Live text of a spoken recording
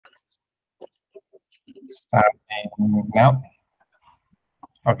Starting now.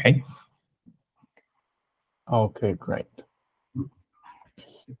 Okay. Okay, great.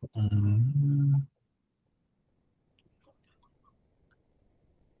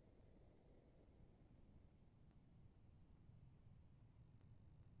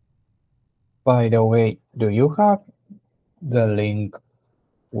 By the way, do you have the link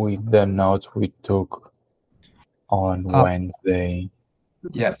with the notes we took on Wednesday?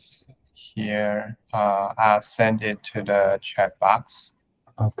 Yes. Here, I'll send it to the chat box.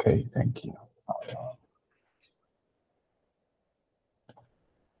 Okay, thank you.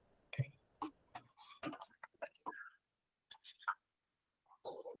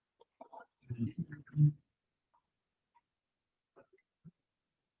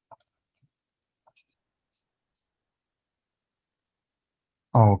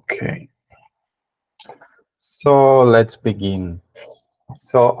 Okay, so let's begin.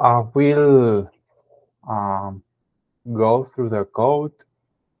 So I will go through the code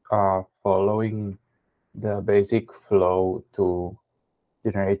following the basic flow to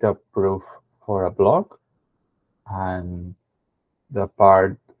generate a proof for a block, and the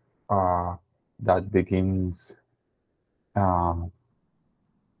part that begins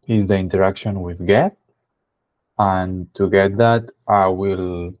is the interaction with get. And to get that, I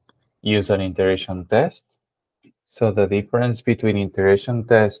will use an integration test. So the difference between integration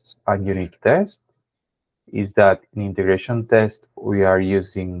tests and unit tests is that in integration test, we are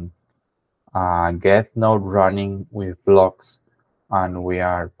using a get node running with blocks, and we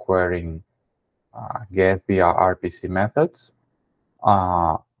are querying get via RPC methods.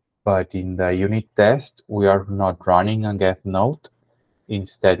 But in the unit test, we are not running a get node.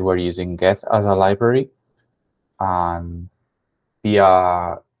 Instead, we're using get as a library, and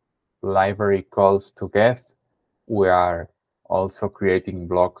via library calls to get, we are also creating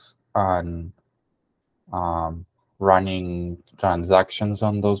blocks and running transactions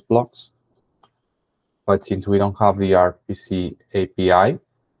on those blocks. But since we don't have the RPC API,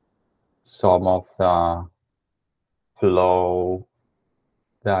 some of the flow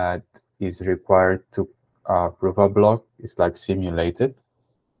that is required to prove a block is like simulated.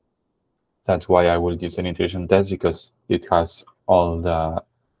 That's why I will use an integration test, because it has all the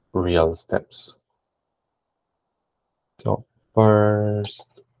real steps. So first,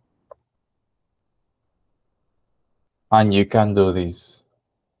 and you can do this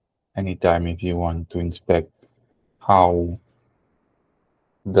anytime if you want to inspect how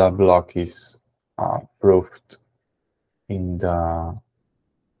the block is proved in the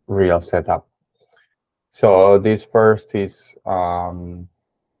real setup. So this first is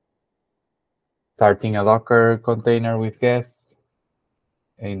starting a Docker container with get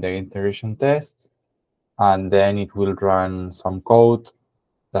in the integration test, and then it will run some code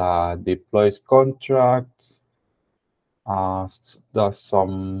that deploys contracts, does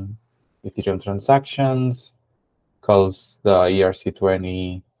some Ethereum transactions, calls the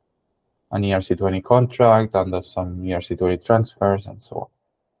ERC20 an ERC20 contract, and does some ERC20 transfers and so on.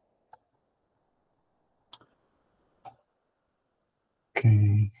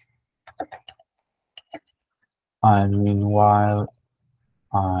 Okay. And meanwhile,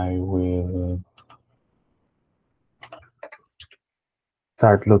 I will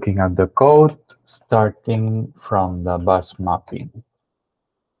start looking at the code, starting from the bus mapping.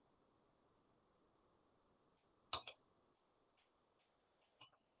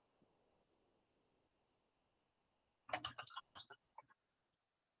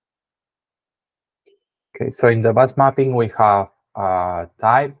 Okay, so in the bus mapping, we have a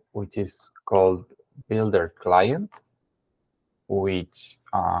type which is called builder client, which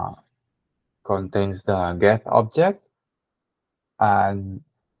contains the get object. And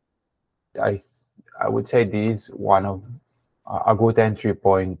I would say this is one of a good entry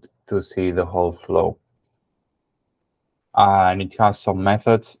point to see the whole flow. And it has some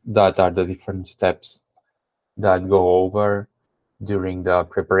methods that are the different steps that go over during the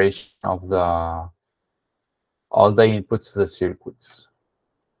preparation of all the inputs to the circuits.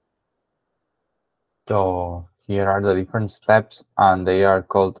 So here are the different steps, and they are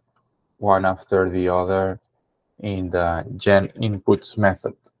called one after the other in the gen inputs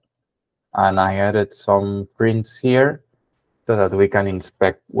method. And I added some prints here so that we can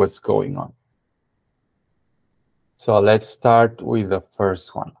inspect what's going on. So let's start with the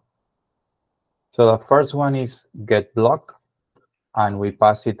first one. So the first one is get block, and we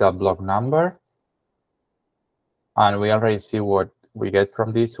pass it a block number. And we already see what we get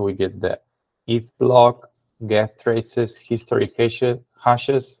from this. So we get the if block, get traces, history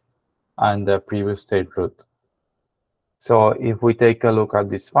hashes, and the previous state root. So if we take a look at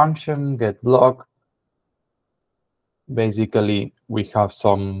this function, get block, basically we have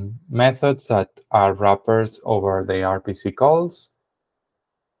some methods that are wrappers over the RPC calls,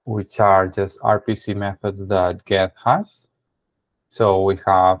 which are just RPC methods that get has. So we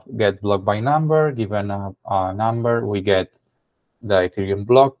have get block by number. Given a number, we get the Ethereum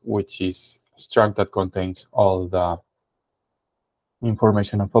block, which is a struct that contains all the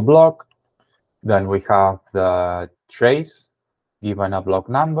information of a block. Then we have the trace, given a block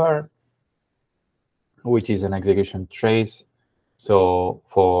number, which is an execution trace. So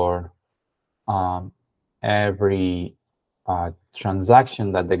for every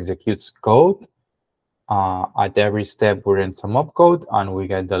transaction that executes code, at every step we run some opcode and we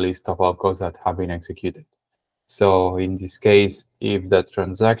get the list of opcodes that have been executed. So in this case, if the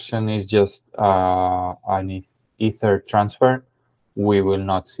transaction is just an Ether transfer, we will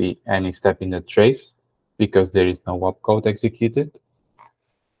not see any step in the trace because there is no opcode executed.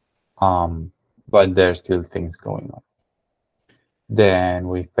 But there's still things going on. Then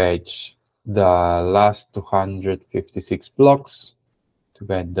we fetch the last 256 blocks to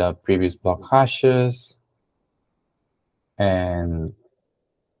get the previous block hashes, and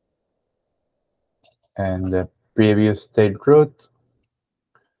the previous state root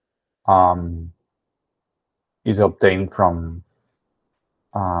is obtained from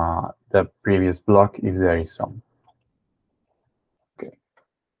the previous block if there is some. Okay.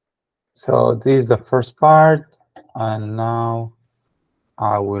 So this is the first part, and now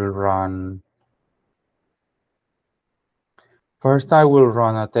I will run. First, I will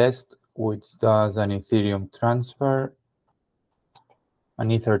run a test which does an Ethereum transfer,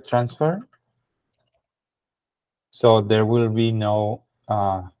 an Ether transfer. So there will be no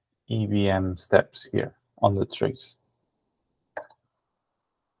EVM steps here on the trace.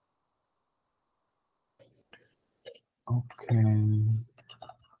 Okay.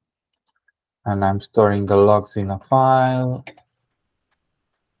 And I'm storing the logs in a file.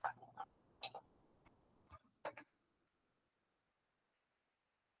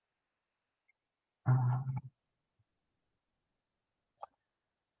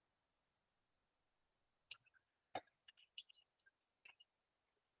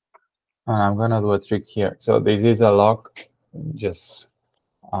 And I'm going to do a trick here. So this is a log just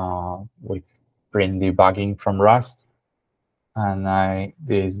with print debugging from Rust. And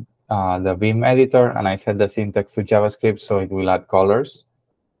this the Vim editor, and I set the syntax to JavaScript so it will add colors.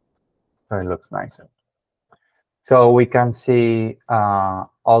 So it looks nicer. So we can see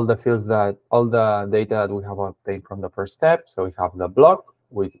all the fields all the data that we have obtained from the first step. So we have the block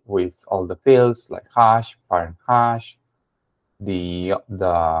with all the fields like hash, parent hash, the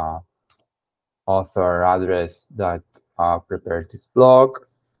author address that prepared this block,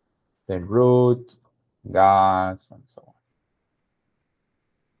 then root, gas, and so on.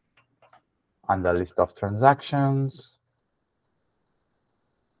 And the list of transactions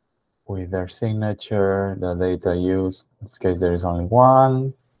with their signature, the data used. In this case, there is only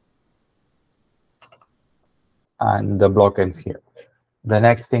one. And the block ends here. The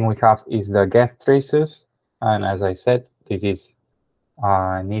next thing we have is the get traces. And as I said, this is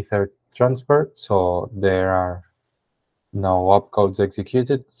an Ether transfer. So there are no opcodes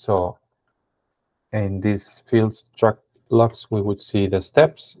executed. So in this field struct logs, we would see the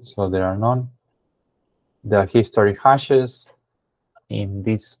steps. So there are none. The history hashes. In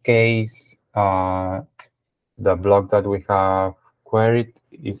this case, the block that we have queried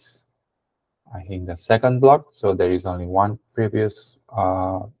is, I think, the second block. So there is only one previous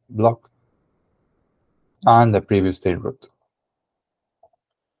block and the previous state root.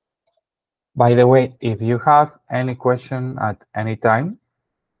 By the way, if you have any question at any time,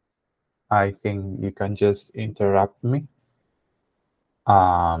 I think you can just interrupt me,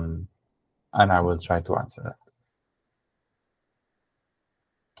 and I will try to answer that.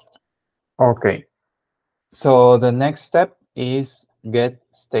 Okay, so the next step is get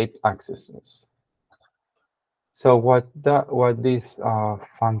state accesses. So what this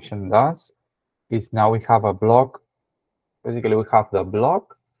function does is now we have a block. Basically, we have the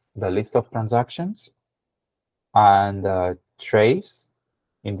block, the list of transactions, and the trace.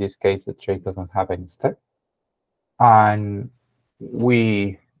 In this case, the trace doesn't have any step. And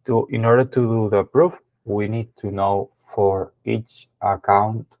in order to do the proof, we need to know for each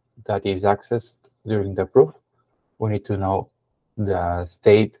account that is accessed during the proof, we need to know the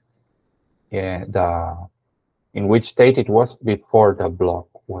state, in which state it was before the block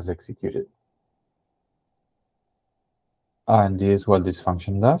was executed. And this is what this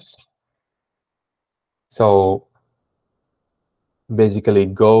function does. So basically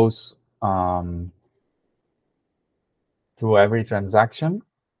it goes through every transaction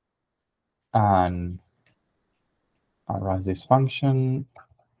and I'll run this function.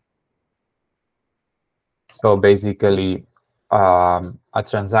 So basically, a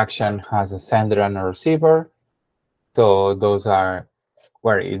transaction has a sender and a receiver. So those are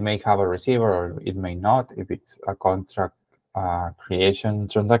where it may have a receiver or it may not. If it's a contract creation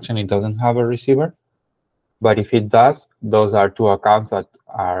transaction, it doesn't have a receiver. But if it does, those are two accounts that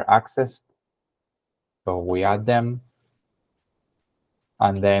are accessed. So we add them.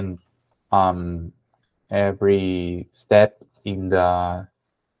 And then every step in the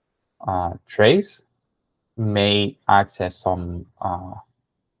trace may access some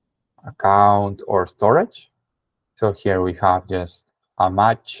account or storage. So here we have just a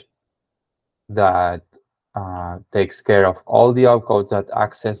match that takes care of all the opcodes that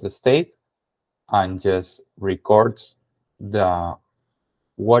access the state and just records the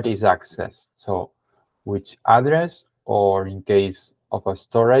what is accessed. So which address, or in case of a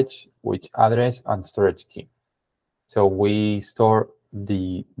storage, which address and storage key. So we store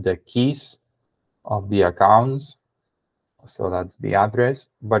the keys of the accounts. So that's the address,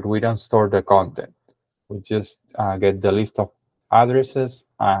 but we don't store the content. We just get the list of addresses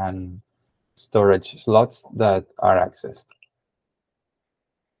and storage slots that are accessed.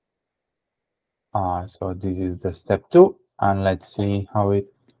 So this is the step 2, and let's see how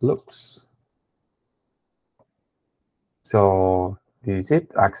it looks. So this is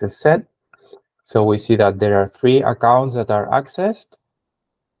it, access set. So we see that there are 3 accounts that are accessed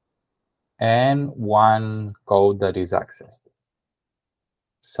and 1 code that is accessed.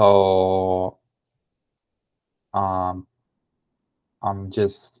 So I'm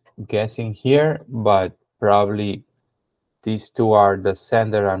just guessing here, but probably these 2 are the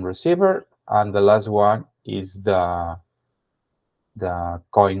sender and receiver, and the last one is the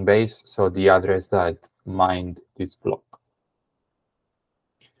Coinbase, so the address that mined this block.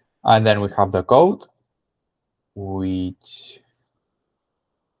 And then we have the code, which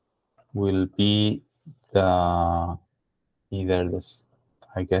will be the either this,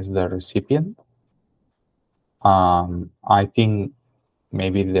 I guess, the recipient. I think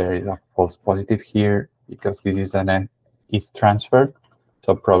maybe there is a false positive here because this is an ETH transfer.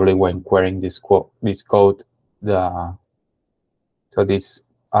 So probably when querying this code, so this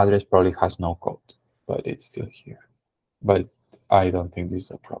address probably has no code, but it's still here. But I don't think this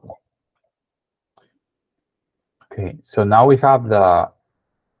is a problem. Okay, so now we have the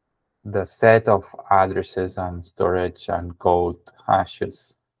set of addresses and storage and code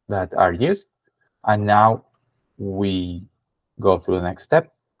hashes that are used. And now we go through the next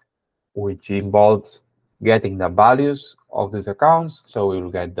step, which involves getting the values of these accounts. So we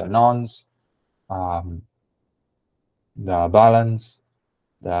will get the nonce, the balance,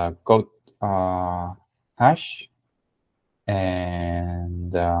 the code hash,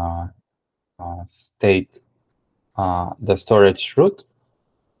 and state, the storage root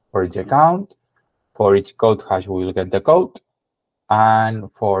for each account. For each code hash, we will get the code.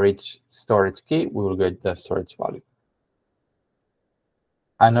 And for each storage key, we will get the storage value.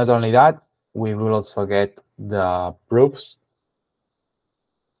 And not only that, we will also get the proofs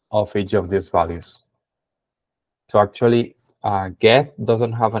of each of these values. So actually, Geth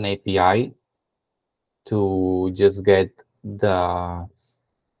doesn't have an API to just get the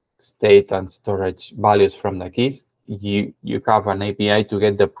state and storage values from the keys. You have an API to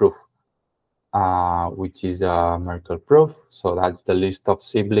get the proof, which is a Merkle proof. So that's the list of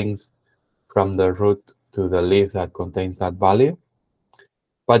siblings from the root to the leaf that contains that value.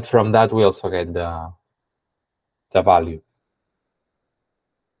 But from that, we also get the value.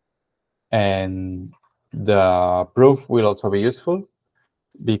 And the proof will also be useful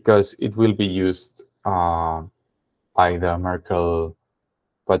because it will be used by the Merkle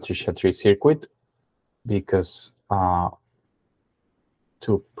Patricia tree circuit, because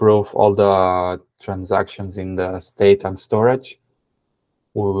to prove all the transactions in the state and storage,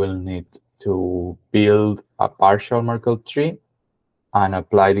 we will need to build a partial Merkle tree and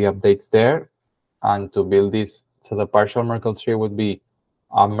apply the updates there. And to build this, so the partial Merkle tree would be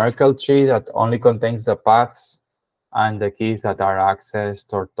a Merkle tree that only contains the paths and the keys that are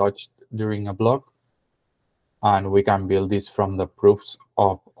accessed or touched during a block. And we can build this from the proofs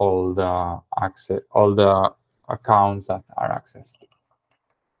of all the accounts that are accessed.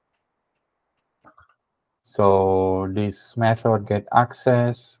 So this method get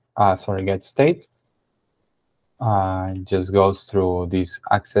state just goes through this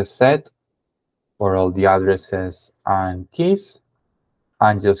access set for all the addresses and keys,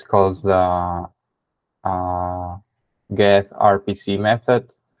 and just calls the get RPC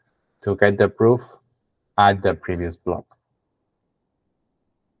method to get the proof at the previous block.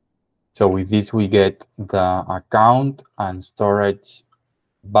 So with this, we get the account and storage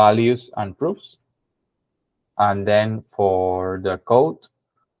values and proofs. And then for the code,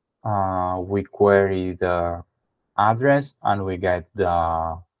 we query the address and we get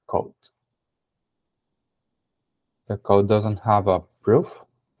the code. The code doesn't have a proof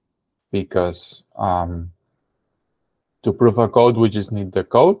because to prove a code, we just need the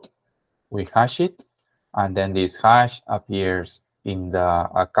code, we hash it, and then this hash appears in the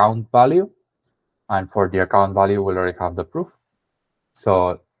account value. And for the account value, we already have the proof.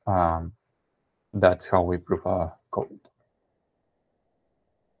 So that's how we prove a code.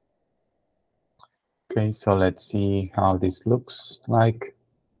 Okay, so let's see how this looks like.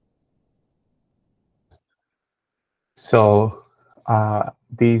 So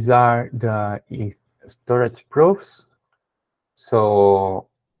these are the storage proofs. So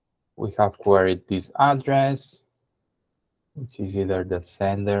we have queried this address, which is either the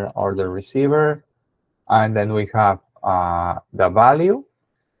sender or the receiver. And then we have the value.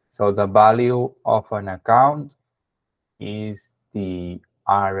 So the value of an account is the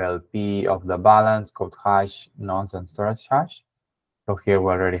RLP of the balance, code hash, nonce, and storage hash. So here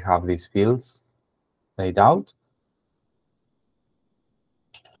we already have these fields laid out.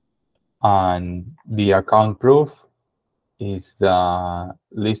 And the account proof is the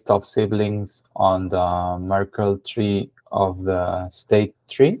list of siblings on the Merkle tree of the state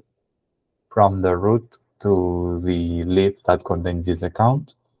tree from the root to the leaf that contains this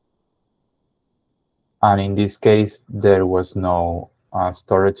account. And in this case, there was no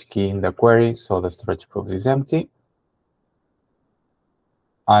storage key in the query, so the storage proof is empty.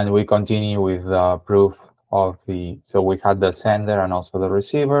 And we continue with the proof of the, so we had the sender and also the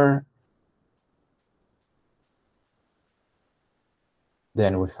receiver.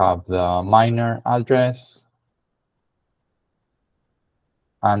 Then we have the miner address.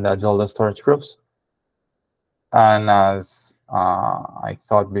 And that's all the storage proofs. And as I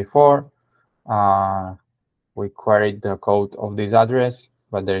thought before, we queried the code of this address,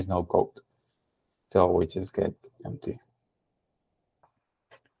 but there is no code. So we just get empty.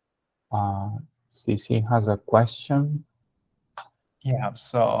 CC has a question. Yeah,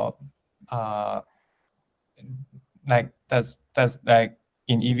 so like does like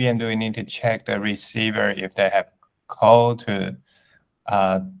in EVM, do we need to check the receiver if they have code to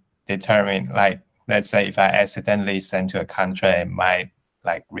determine, like, let's say if I accidentally send to a contract, it might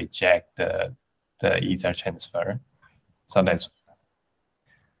like reject the Ether transfer. So that's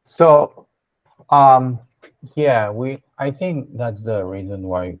yeah, I think that's the reason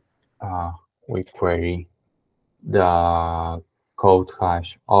why we query the code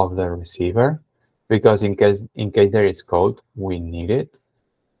hash of the receiver, because in case there is code, we need it.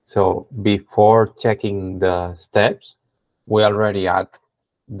 So before checking the steps, we already add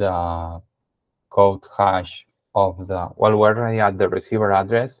the code hash of the, well, we already add the receiver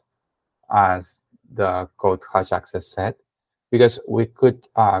address as the code hash access set, because we could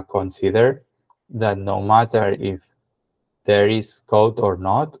consider that no matter if there is code or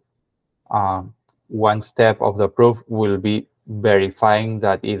not, one step of the proof will be verifying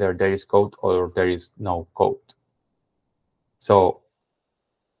that either there is code or there is no code. So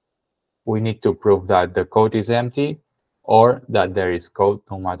we need to prove that the code is empty or that there is code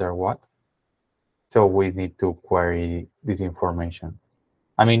no matter what. So we need to query this information.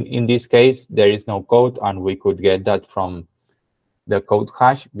 I mean, in this case, there is no code, and we could get that from the code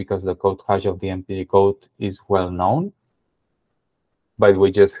hash because the code hash of the empty code is well known. But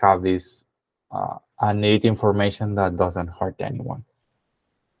we just have this innate information that doesn't hurt anyone.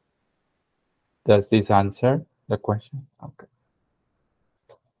 Does this answer the question? Okay.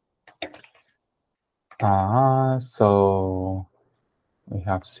 So we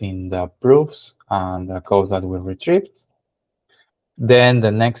have seen the proofs and the codes that we retrieved. Then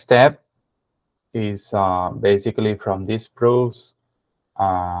the next step is basically from these proofs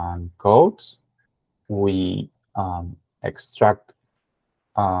and codes, we extract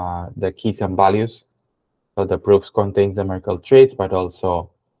the keys and values. So the proofs contains the Merkle trees, but also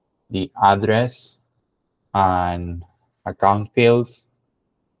the address and account fields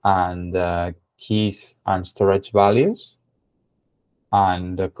and the keys and storage values.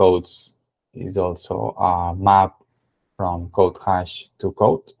 And the codes is also a map from code hash to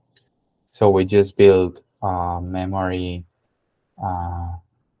code. So we just build a memory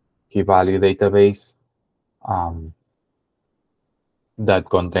key value database that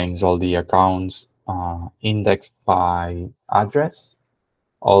contains all the accounts indexed by address,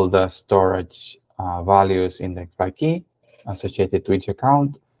 all the storage values indexed by key associated to each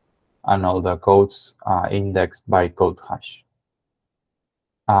account, and all the codes indexed by code hash.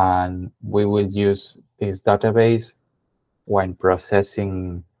 And we will use this database when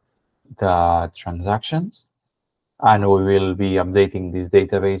processing the transactions. And we will be updating this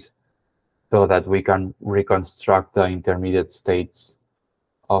database so that we can reconstruct the intermediate states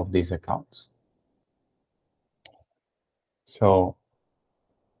of these accounts. So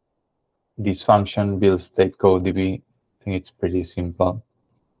this function builds state code DB. I think it's pretty simple.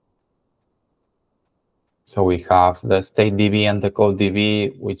 So we have the state DB and the code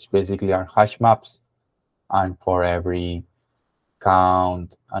DB, which basically are hash maps. And for every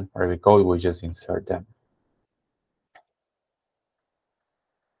count and for every code, we just insert them.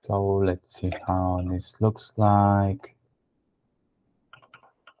 So let's see how this looks like.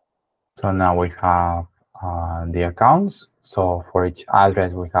 So now we have the accounts. So for each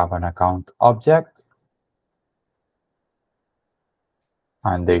address, we have an account object.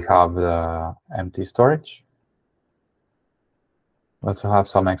 And they have the empty storage. We also have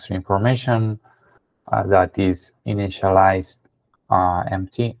some extra information that is initialized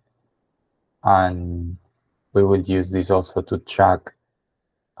empty. And we will use this also to track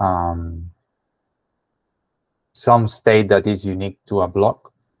some state that is unique to a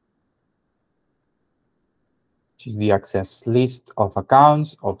block, which is the access list of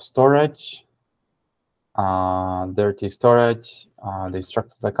accounts, of storage, dirty storage,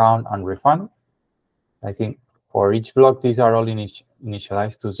 destructed account, and refund. I think for each block, these are all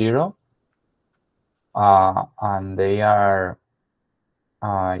initialized to 0. And they are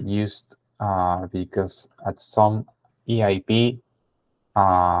used because at some EIP,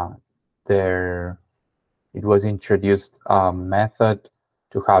 it was introduced a method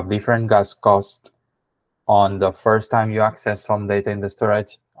to have different gas cost on the first time you access some data in the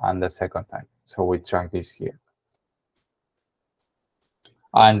storage and the second time. So we track this here.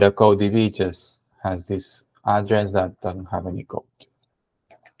 And the code DB just has this address that doesn't have any code.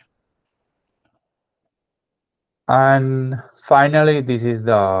 And finally, this is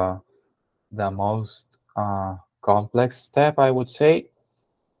the most complex step, I would say,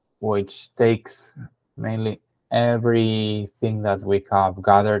 which takes mainly everything that we have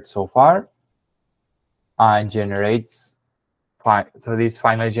gathered so far and generates. So this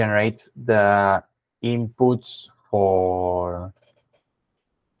finally generates the inputs for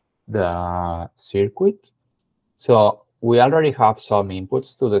the circuit. So we already have some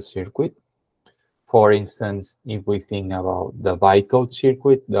inputs to the circuit. For instance, if we think about the bytecode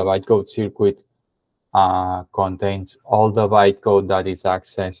circuit, the bytecode circuit contains all the bytecode that is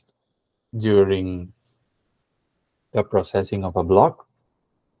accessed during the processing of a block.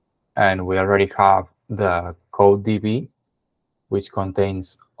 And we already have the code DB, which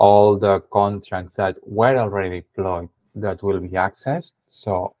contains all the contracts that were already deployed that will be accessed.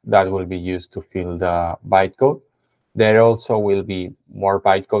 So that will be used to fill the bytecode. There also will be more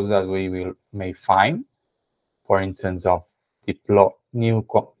bytecodes that we may find, for instance, of new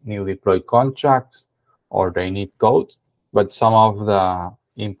deployed contracts or they need code. But some of the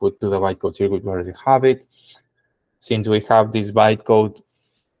input to the bytecode circuit, we already have it. Since we have this bytecode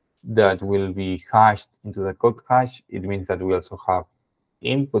that will be hashed into the code hash, it means that we also have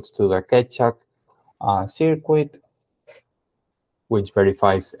inputs to the Chih-Cheng circuit, which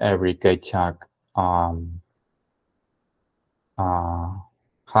verifies every Chih-Cheng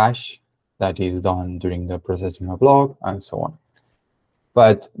hash that is done during the processing of block and so on.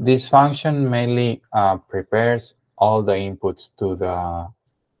 But this function mainly prepares all the inputs to the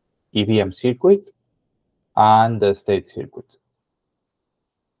EVM circuit and the state circuit.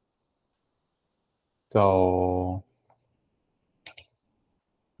 So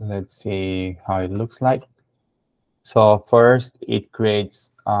let's see how it looks like. So first, it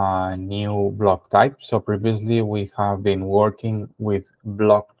creates a new block type. So previously, we have been working with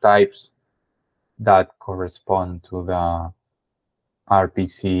block types that correspond to the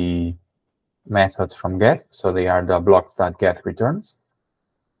RPC methods from Get. So they are the blocks that Get returns.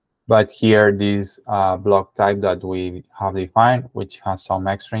 But here, this block type that we have defined, which has some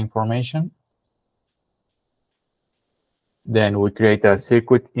extra information. Then we create a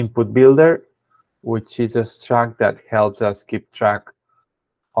circuit input builder, which is a struct that helps us keep track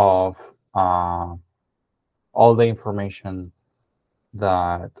of all the information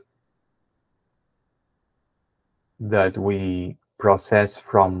that we process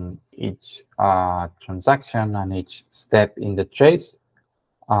from each transaction and each step in the trace,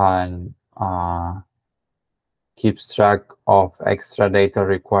 and keeps track of extra data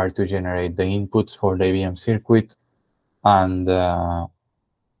required to generate the inputs for the EVM circuit and the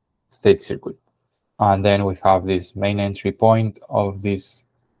state circuit. And then we have this main entry point of this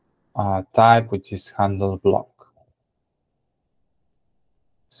type, which is handle block.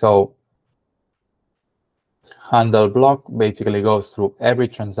 So handle block basically goes through every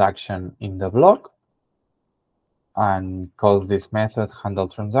transaction in the block and calls this method handle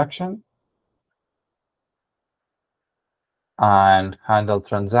transaction. And handle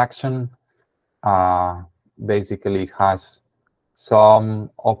transaction basically has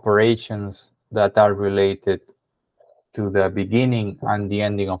some operations that are related to the beginning and the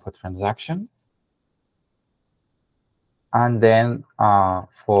ending of a transaction. And then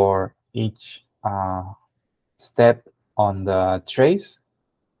for each step on the trace,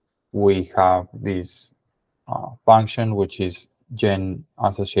 we have this function, which is gen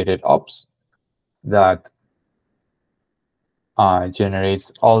associated ops, that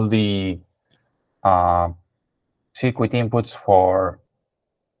generates all the circuit inputs for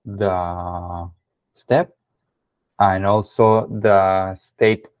the step, and also the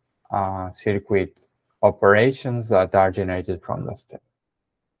state circuit operations that are generated from the step.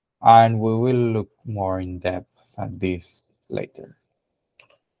 And we will look more in depth at this later.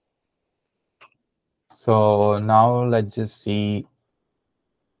 So now let's just see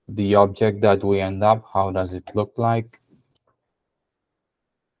the object that we end up. How does it look like?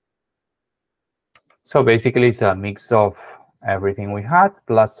 So basically it's a mix of everything we had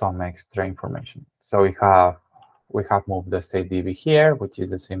plus some extra information. So we have moved the state DB here, which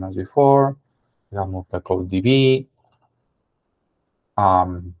is the same as before. We have moved the code DB.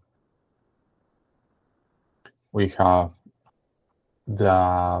 We have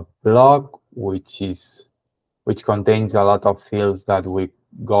the blog, which contains a lot of fields that we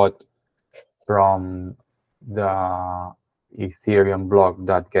got from the Ethereum block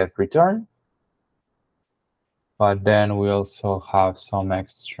that get returned. But then we also have some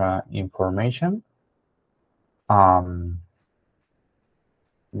extra information.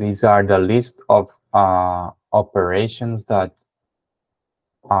 These are the list of operations that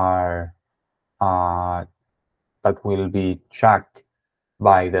are that will be tracked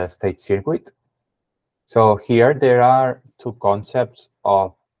by the state circuit. So here there are two concepts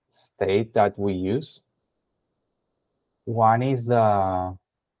of state that we use. One is the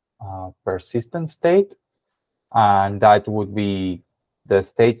persistent state, and that would be the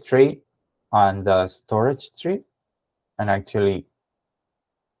state tree and the storage tree. And actually,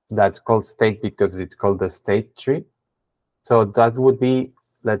 that's called state because it's called the state tree. So that would be,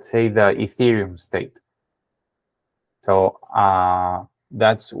 let's say, the Ethereum state. So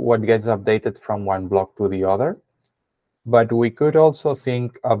that's what gets updated from one block to the other. But we could also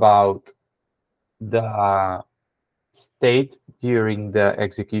think about the state during the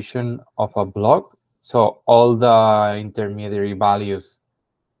execution of a block. So all the intermediary values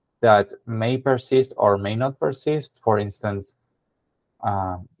that may persist or may not persist. For instance,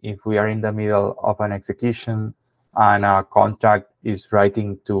 if we are in the middle of an execution and a contract is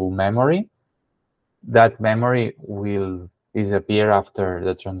writing to memory, that memory will disappear after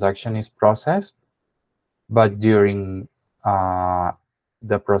the transaction is processed. But during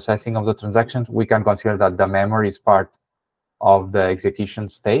the processing of the transactions, we can consider that the memory is part of the execution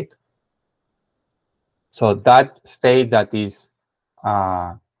state. So that state that is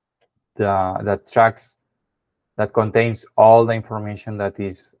that contains all the information that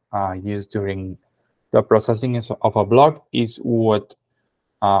is used during the processing of a block is what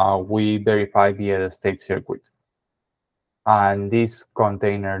we verify via the state circuit. And this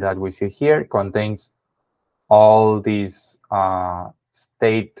container that we see here contains all these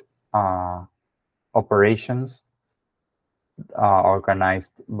state operations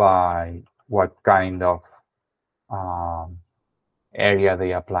organized by what kind of area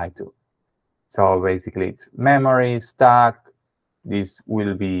they apply to. So basically it's memory, stack. This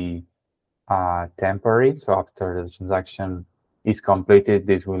will be temporary. So after the transaction is completed,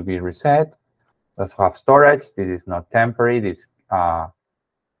 this will be reset. Let's have storage. This is not temporary. This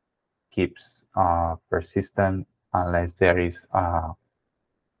keeps persistent unless there is a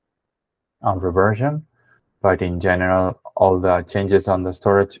reversion. But in general, all the changes on the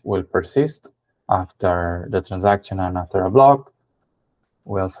storage will persist after the transaction and after a block.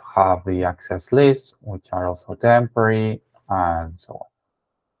 We also have the access lists, which are also temporary, and so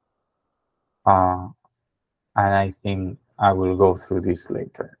on. And I think I will go through this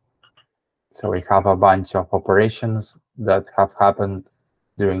later. So we have a bunch of operations that have happened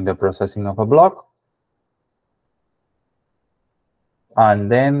during the processing of a block.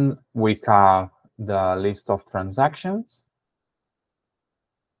 And then we have the list of transactions,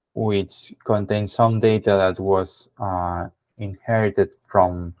 which contains some data that was inherited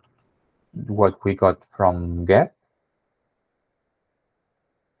from what we got from Zkevm.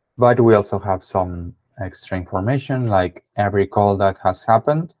 But we also have some extra information like every call that has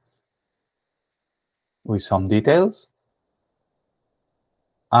happened with some details.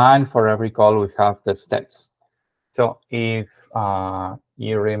 And for every call, we have the steps. So if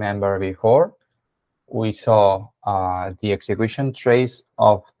you remember before, we saw the execution trace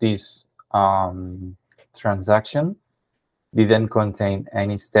of this transaction didn't contain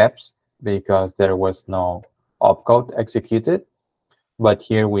any steps because there was no opcode executed. But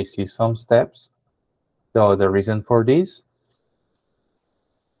here we see some steps. So the reason for this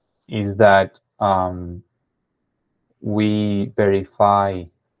is that we verify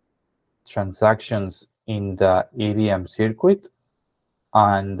transactions in the EVM circuit,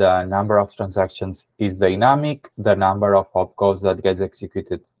 and the number of transactions is dynamic. The number of opcodes that gets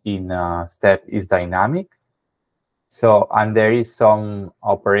executed in a step is dynamic. So, and there is some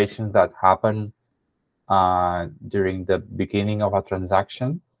operations that happen during the beginning of a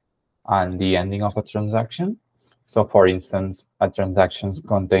transaction and the ending of a transaction. So for instance, a transaction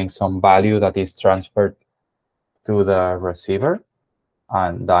contains some value that is transferred to the receiver,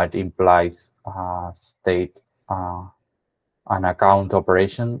 and that implies state an account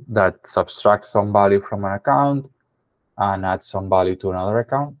operation that subtracts some value from an account and adds some value to another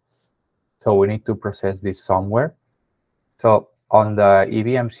account. So we need to process this somewhere. So on the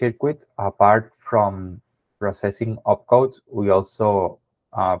EVM circuit, apart from processing opcodes, we also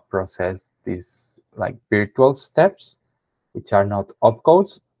process these like virtual steps, which are not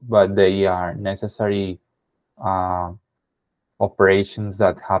opcodes, but they are necessary operations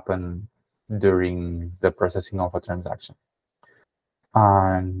that happen during the processing of a transaction.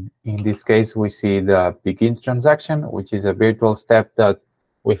 And in this case, we see the begin transaction, which is a virtual step that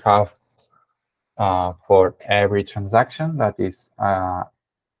we have for every transaction that is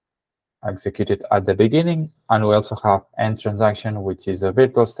executed at the beginning. And we also have end transaction, which is a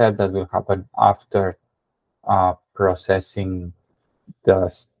virtual step that will happen after processing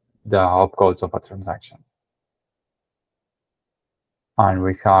the opcodes of a transaction. And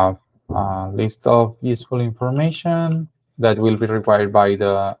we have a list of useful information that will be required by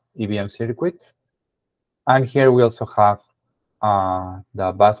the EVM circuit. And here we also have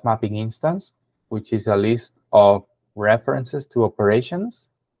the bus mapping instance, which is a list of references to operations.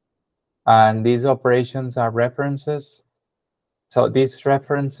 And these operations are references. So these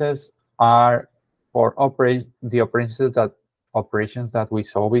references are for the operations that we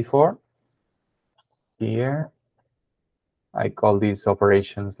saw before. Here, I call these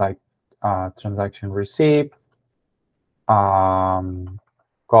operations like transaction receive, call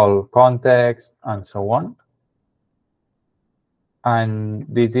context, and so on. And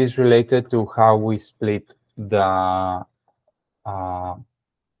this is related to how we split the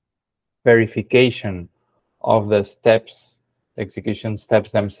verification of the steps, execution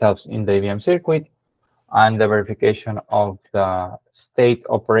steps themselves in the EVM circuit, and the verification of the state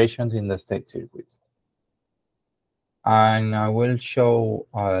operations in the state circuit. And I will show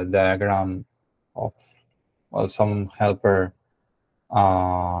a diagram of some helper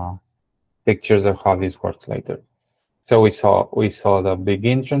pictures of how this works later. So we saw the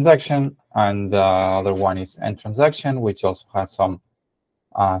begin transaction, and the other one is end transaction, which also has some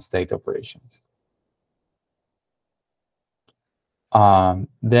state operations.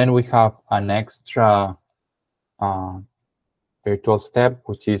 Then we have an extra virtual step,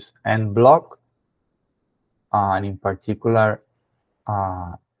 which is end block, and in particular,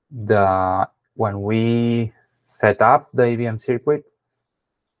 when we set up the EVM circuit,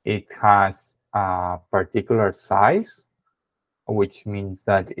 it has a particular size, which means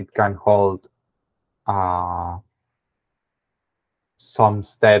that it can hold some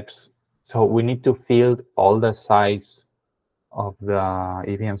steps. So we need to fill all the size of the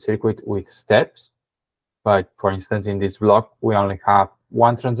EVM circuit with steps. But for instance, in this block, we only have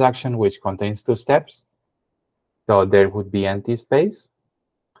one transaction which contains 2 steps. So there would be empty space.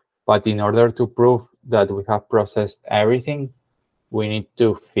 But in order to prove that we have processed everything, we need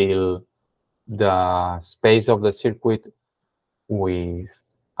to fill the space of the circuit with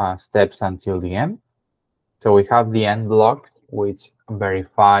steps until the end. So we have the end block, which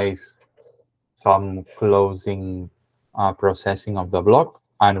verifies some closing processing of the block.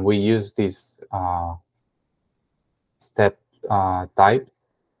 And we use this step type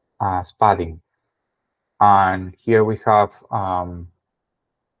as padding. And here we have a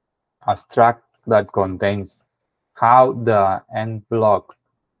struct that contains how the end block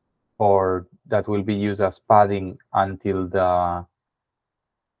or that will be used as padding until the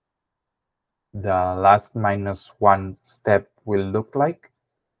last -1 step will look like,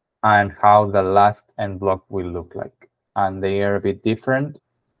 and how the last end block will look like. And they are a bit different.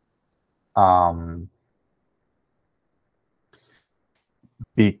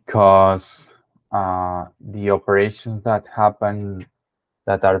 because the operations that happen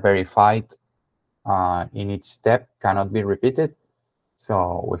that are verified in each step cannot be repeated.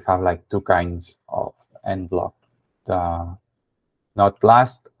 So we have like two kinds of end block, the not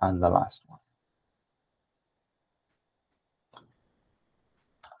last and the last one.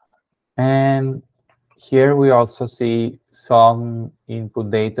 And here we also see some input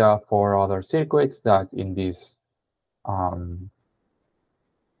data for other circuits that in this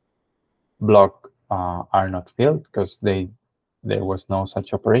block are not filled because there was no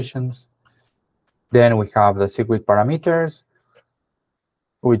such operations. Then we have the circuit parameters,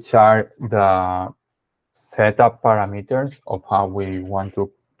 which are the setup parameters of how we want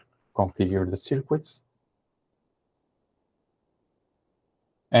to configure the circuits.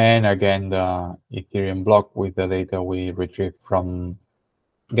 And again, the Ethereum block with the data we retrieve from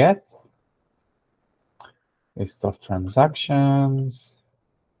get, list of transactions,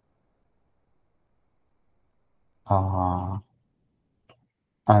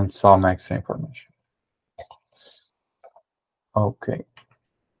 and some extra information. Okay.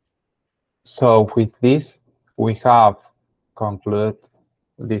 So with this, we have concluded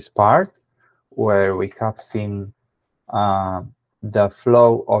this part where we have seen the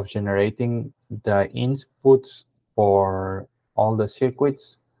flow of generating the inputs for all the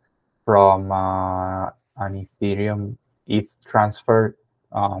circuits from an Ethereum ETH transfer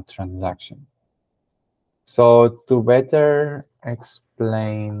transaction. So to better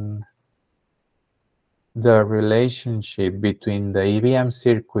explain the relationship between the EVM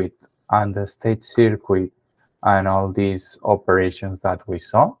circuit and the state circuit and all these operations that we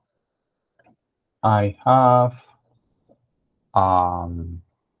saw, I have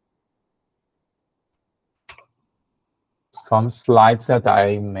some slides that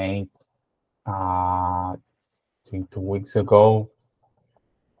I made I think 2 weeks ago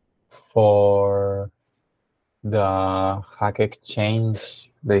for the Hack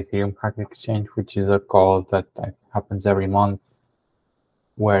Exchange, the Ethereum Hack Exchange, which is a call that happens every month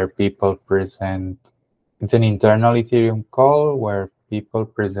where people present. It's an internal Ethereum call where people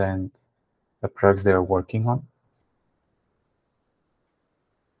present the projects they're working on.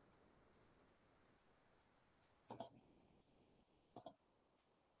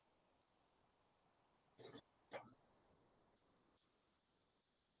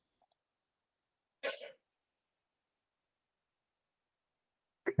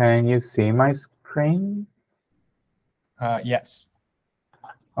 Can you see my screen? Yes.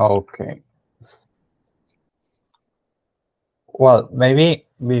 Okay. Well, maybe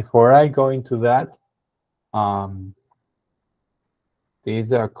before I go into that, this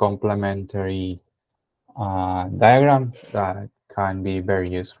is a complementary diagram that can be very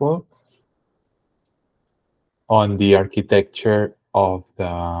useful on the architecture of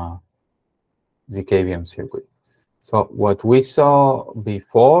the Zkevm circuit. So what we saw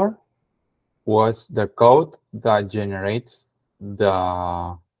before was the code that generates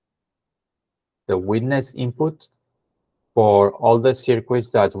the witness input for all the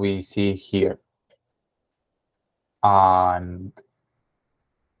circuits that we see here. And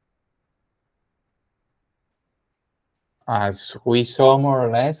as we saw more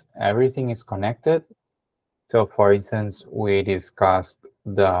or less, everything is connected. So for instance, we discussed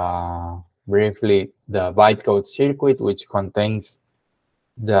briefly the bytecode circuit, which contains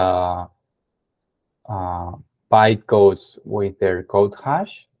the bytecodes with their code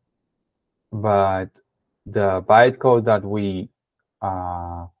hash. But the bytecode that we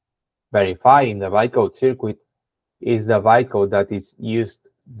verify in the bytecode circuit is the bytecode that is used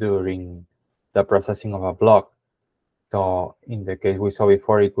during the processing of a block. So in the case we saw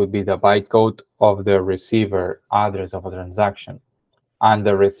before, it would be the bytecode of the receiver address of a transaction. And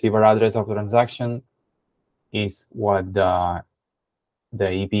the receiver address of the transaction is what the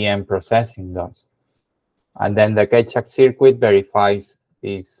EVM processing does. And then the Chih-Cheng circuit verifies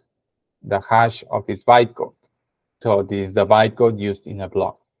the hash of this bytecode. So this is the bytecode used in a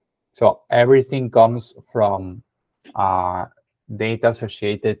block. So everything comes from data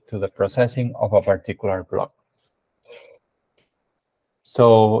associated to the processing of a particular block.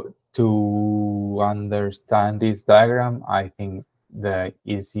 So to understand this diagram, I think the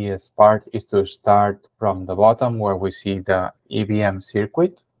easiest part is to start from the bottom where we see the EVM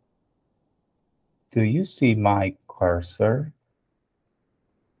circuit. Do you see my cursor?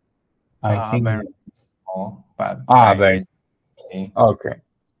 I think very small, but very okay.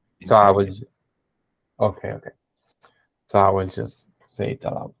 So I will okay. So I will just say it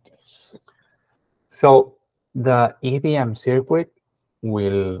aloud. So the EVM circuit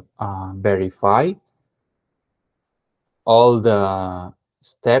will verify all the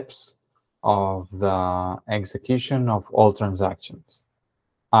steps of the execution of all transactions.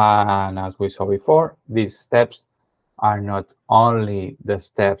 And as we saw before, these steps are not only the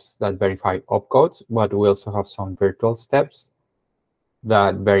steps that verify opcodes, but we also have some virtual steps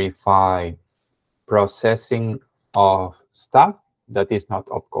that verify processing of stuff that is not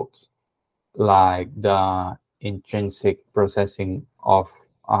opcodes, like the intrinsic processing of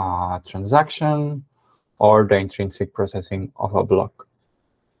a transaction or the intrinsic processing of a block.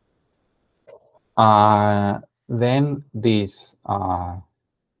 Then this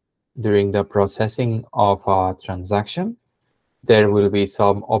during the processing of a transaction, there will be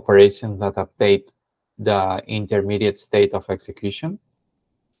some operations that update the intermediate state of execution.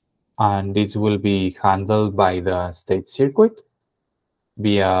 And this will be handled by the state circuit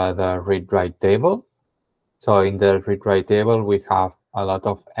via the read-write table. So in the read-write table, we have a lot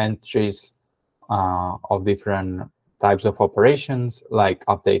of entries of different types of operations, like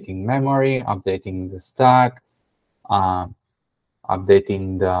updating memory, updating the stack,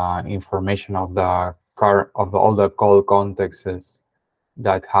 updating the information of the all the call contexts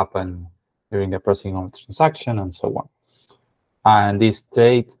that happen during the processing of the transaction, and so on. And this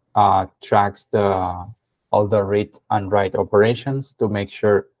state tracks all the read and write operations to make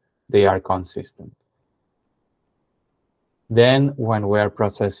sure they are consistent. Then when we are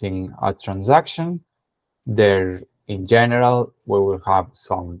processing a transaction, there in general, we will have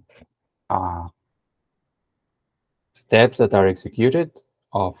some steps that are executed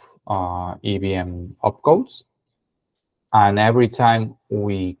of EVM opcodes. And every time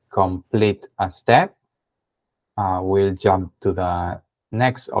we complete a step, we'll jump to the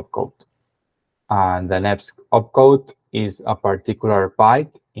next opcode. And the next opcode is a particular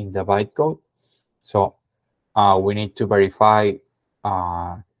byte in the bytecode. So we need to verify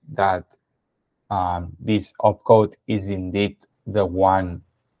that this opcode is indeed the one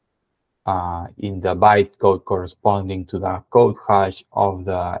in the bytecode corresponding to the code hash of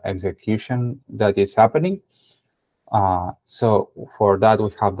the execution that is happening. So for that, we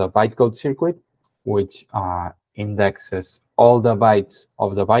have the bytecode circuit, which indexes all the bytes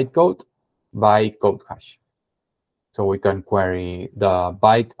of the bytecode by code hash. So we can query the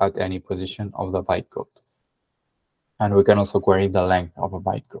byte at any position of the bytecode. And we can also query the length of a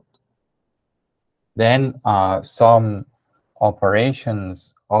bytecode. Then some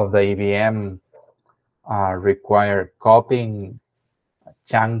operations of the EVM require copying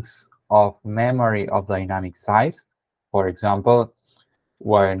chunks of memory of dynamic size. For example,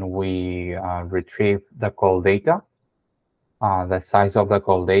 when we retrieve the call data, the size of the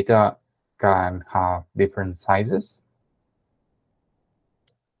call data can have different sizes.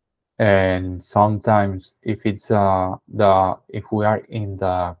 And sometimes if it's if we are in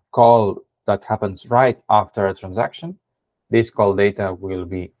the call that happens right after a transaction, this call data will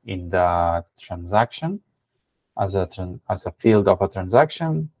be in the transaction as a field of a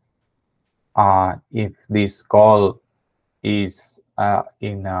transaction. If this call is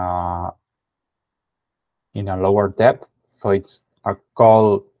in a lower depth, so it's a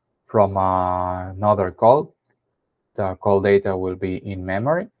call from another call, the call data will be in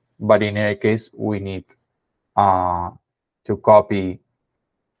memory. But in any case, we need to copy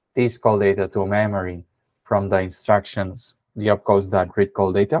this call data to memory from the instructions, the opcodes that read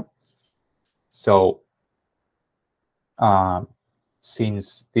call data. So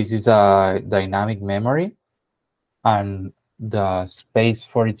since this is a dynamic memory and the space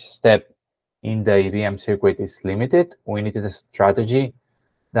for each step in the EVM circuit is limited, we needed a strategy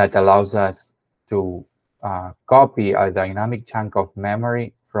that allows us to copy a dynamic chunk of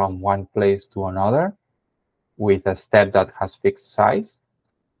memory from one place to another with a step that has fixed size.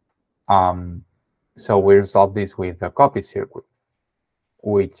 So we resolve this with the copy circuit,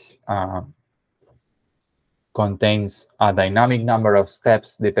 which contains a dynamic number of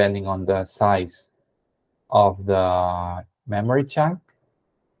steps depending on the size of the memory chunk,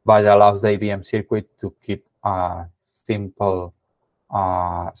 but allows the EVM circuit to keep a simple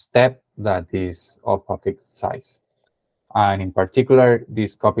step that is of a fixed size. And in particular,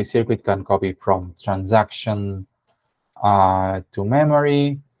 this copy circuit can copy from transaction to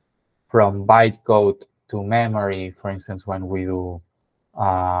memory, from bytecode to memory, for instance, when we do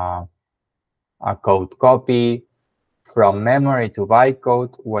a code copy, from memory to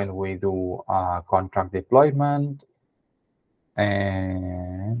bytecode when we do contract deployment.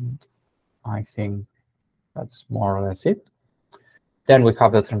 And I think that's more or less it. Then we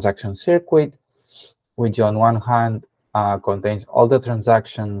have the transaction circuit, which on one hand contains all the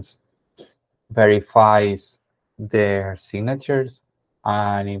transactions, verifies their signatures,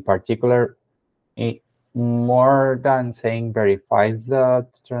 and in particular, more than saying verifies the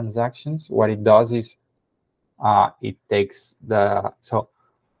transactions, what it does is it takes so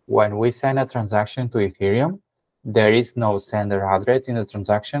when we send a transaction to Ethereum, there is no sender address in the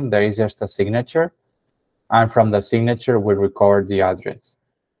transaction. There is just a signature. And from the signature, we record the address.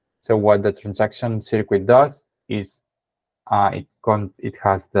 So what the transaction circuit does is it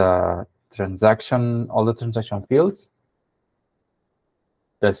has the transaction, all the transaction fields,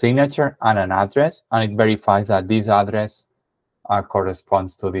 the signature, and an address, and it verifies that this address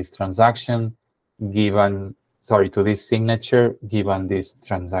corresponds to this transaction given, sorry, to this signature given this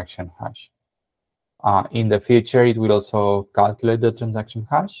transaction hash. In the future, it will also calculate the transaction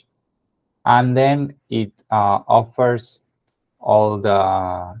hash, and then it offers all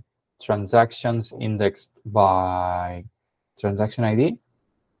the transactions indexed by transaction ID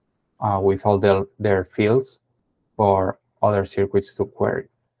with all their fields for other circuits to query.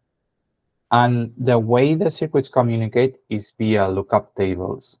 And the way the circuits communicate is via lookup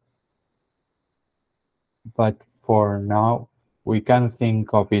tables. But for now, we can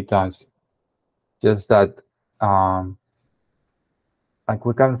think of it as just that, like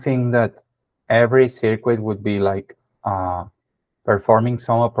we can think that every circuit would be like performing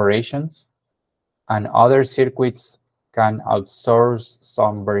some operations, and other circuits can outsource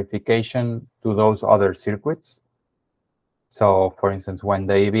some verification to those other circuits. So for instance, when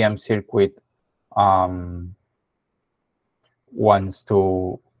the EVM circuit wants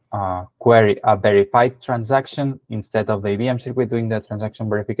to query a verified transaction, instead of the EVM circuit doing the transaction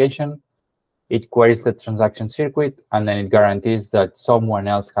verification, it queries the transaction circuit, and then it guarantees that someone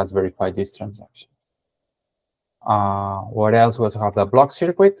else has verified this transaction. What else? We also have the block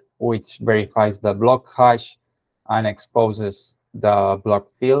circuit, which verifies the block hash and exposes the block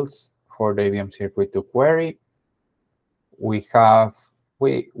fields for the EVM circuit to query. We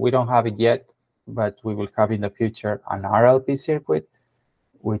don't have it yet, but we will have in the future an RLP circuit,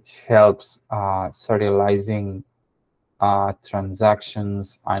 which helps serializing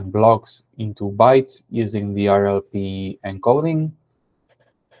transactions and blocks into bytes using the RLP encoding.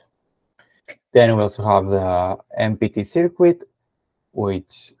 Then we also have the MPT circuit,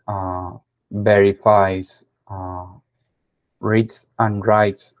 which verifies reads and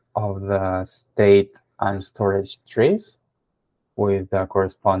writes of the state and storage trees with the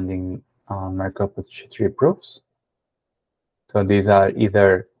corresponding Merkle-Patricia tree proofs. So these are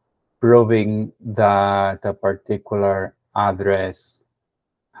either proving that a particular address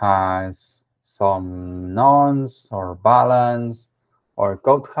has some nonce or balance or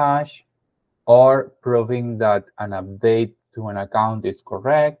code hash, or proving that an update to an account is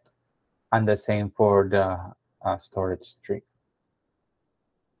correct, and the same for the storage tree.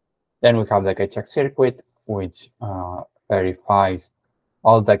 Then we have the Chih-Cheng circuit, which verifies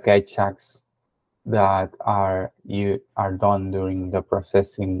all the Chih-Chengs that are done during the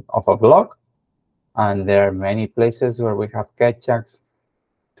processing of a block. And there are many places where we have Chih-Chengs.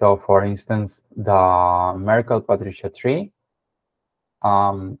 So for instance, the Merkle-Patricia tree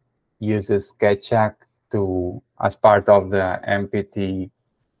uses Chih-Cheng as part of the MPT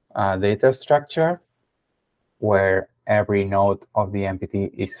data structure, where every node of the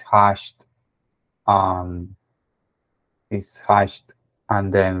MPT is hashed and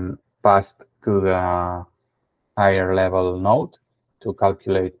then passed to the higher level node to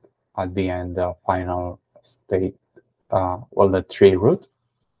calculate at the end the final state, the tree root.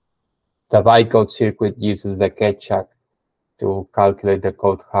 The bytecode circuit uses the Chih-Cheng to calculate the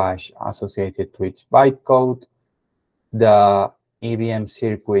code hash associated to each bytecode. The EVM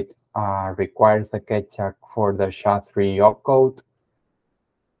circuit requires the Chih-Cheng for the SHA-3 opcode,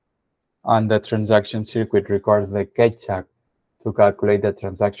 and the transaction circuit requires the Chih-Cheng to calculate the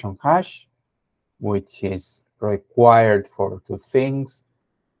transaction hash, which is required for two things.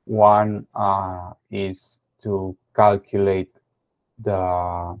 One is to calculate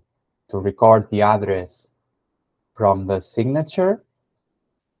to record the address from the signature,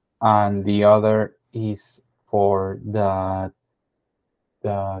 and the other is for the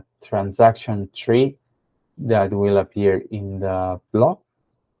transaction tree that will appear in the block.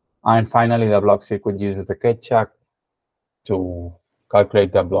 And finally, the block circuit uses the Chih-Cheng to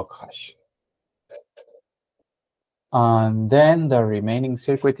calculate the block hash. And then the remaining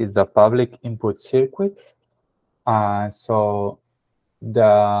circuit is the public input circuit. So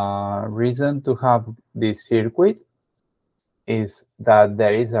the reason to have this circuit is that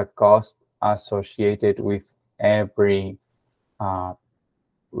there is a cost associated with every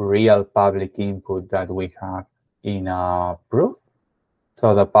real public input that we have in a proof.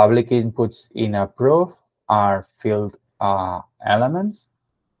 So the public inputs in a proof are field elements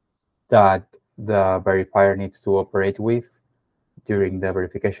that the verifier needs to operate with during the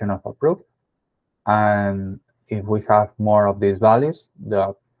verification of a proof. And if we have more of these values,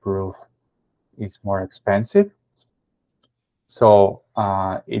 the proof is more expensive. So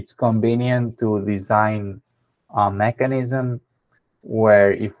it's convenient to design a mechanism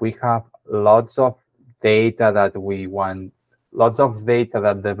where if we have lots of data that we want, lots of data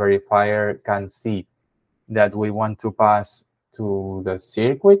that the verifier can see that we want to pass to the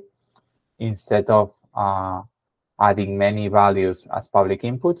circuit, instead of adding many values as public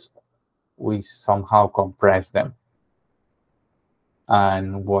inputs, we somehow compress them.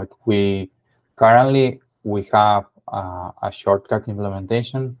 And what we currently, we have a shortcut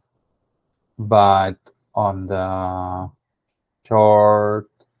implementation, but on the short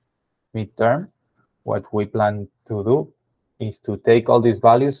midterm, what we plan to do is to take all these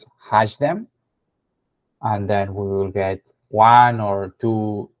values, hash them, and then we will get one or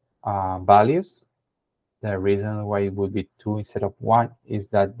two values. The reason why it would be two instead of one is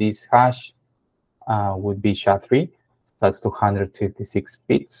that this hash would be SHA-3. That's 256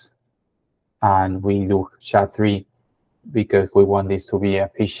 bits. And we do SHA-3 because we want this to be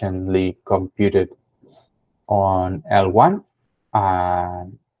efficiently computed on L1.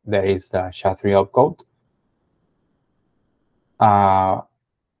 And there is the SHA-3 opcode.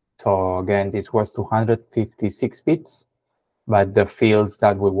 So again, this was 256 bits, but the fields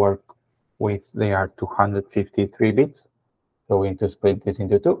that we work with, they are 253 bits. So we need to split this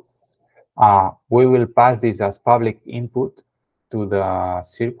into two. We will pass this as public input to the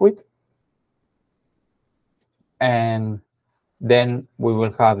circuit. And then we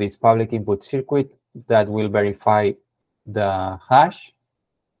will have this public input circuit that will verify the hash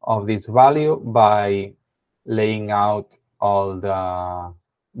of this value by laying out all the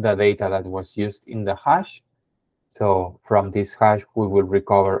data that was used in the hash. So from this hash, we will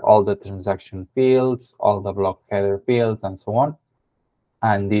recover all the transaction fields, all the block header fields, and so on.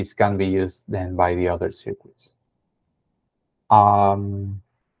 And this can be used then by the other circuits.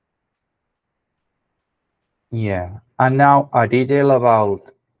 Yeah, and now a detail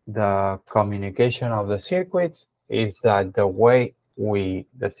about the communication of the circuits is that the way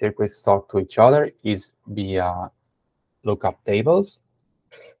the circuits talk to each other is via lookup tables.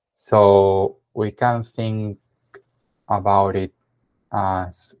 So we can think about it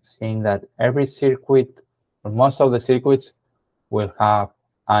as seeing that every circuit, or most of the circuits, will have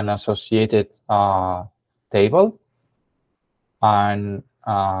an associated table, and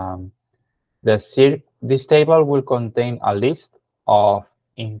this table will contain a list of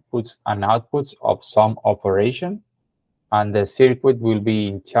inputs and outputs of some operation, and the circuit will be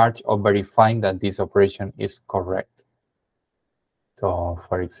in charge of verifying that this operation is correct. So,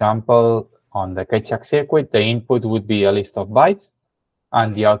 for example, on the Chih-Cheng circuit, the input would be a list of bytes,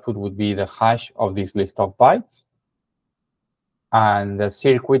 and the output would be the hash of this list of bytes. And the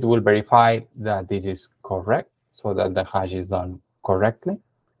circuit will verify that this is correct, so that the hash is done correctly.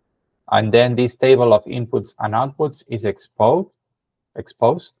 And then this table of inputs and outputs is exposed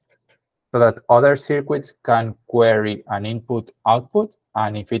so that other circuits can query an input-output.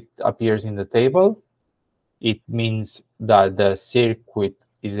 And if it appears in the table, it means that the circuit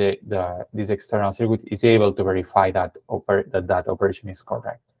is this external circuit is able to verify that that operation is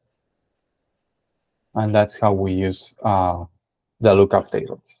correct. And that's how we use the lookup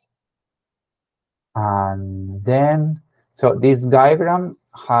tables. And then, so this diagram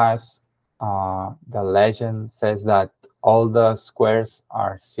has the legend says that all the squares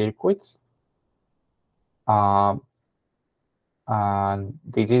are circuits. And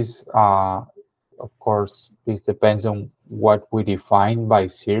this is, of course, this depends on what we define by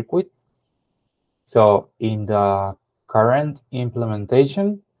circuit. So in the current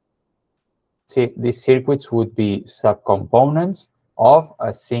implementation, these circuits would be subcomponents of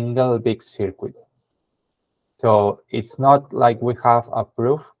a single big circuit. So it's not like we have a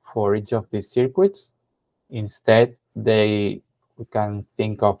proof for each of these circuits. Instead, we can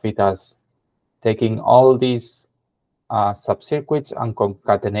think of it as taking all these subcircuits and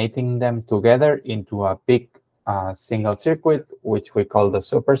concatenating them together into a big single circuit, which we call the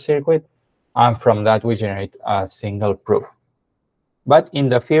supercircuit. And from that, we generate a single proof. But in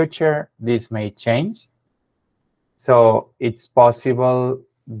the future, this may change. So it's possible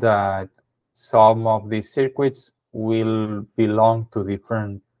that some of these circuits will belong to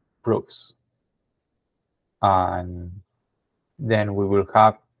different proofs. And then we will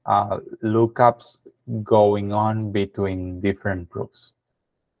have lookups going on between different proofs.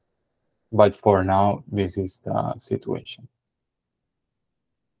 But for now, this is the situation.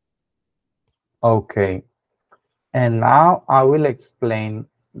 Okay. And now I will explain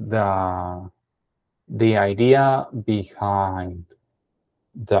the the idea behind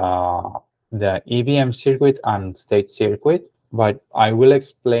the EVM circuit and state circuit, but I will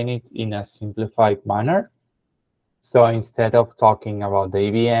explain it in a simplified manner. So instead of talking about the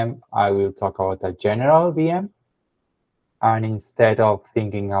EVM, I will talk about a general VM. And instead of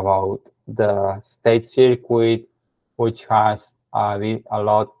thinking about the state circuit, which has a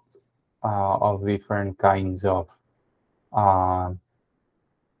lot of different kinds of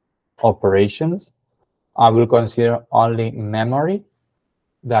operations, I will consider only memory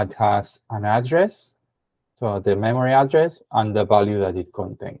that has an address, so the memory address and the value that it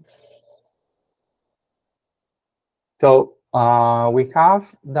contains. So we have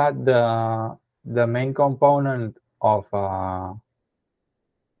that the main component of the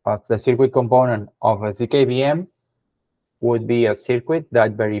circuit component of a Zkevm would be a circuit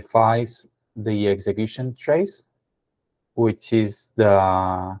that verifies the execution trace, which is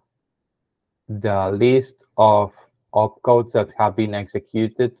the list of opcodes that have been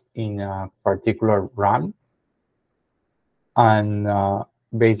executed in a particular run. And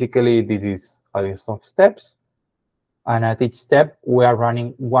basically, this is a list of steps. And at each step, we are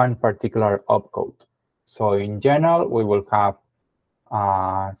running one particular opcode. So in general, we will have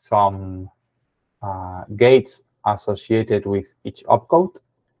some gates associated with each opcode.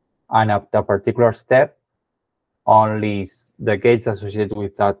 And at the particular step, only the gates associated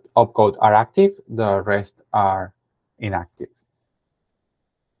with that opcode are active. The rest are inactive.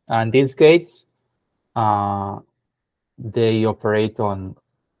 And these gates, they operate on,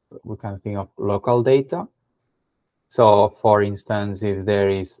 we can think of local data. So for instance, if there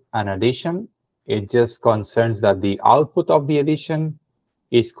is an addition, it just concerns that the output of the addition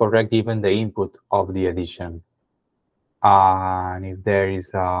is correct, even the input of the addition. And if there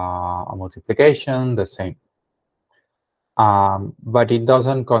is a multiplication, the same. But it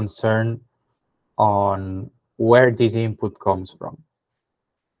doesn't concern on where this input comes from.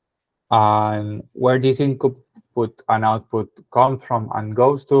 And where this input and output comes from and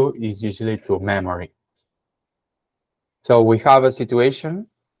goes to is usually to memory. So we have a situation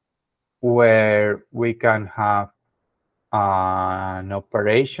where we can have an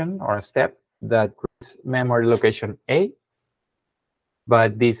operation or a step that reads memory location A,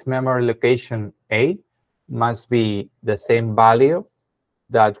 but this memory location A must be the same value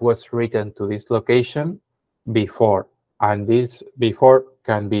that was written to this location before. And this before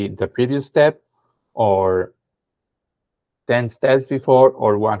can be the previous step, or 10 steps before,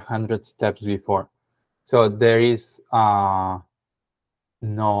 or 100 steps before. So there is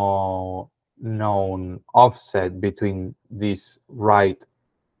no known offset between this write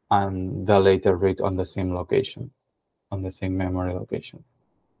and the later read on the same location, on the same memory location.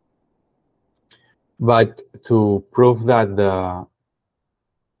 But to prove that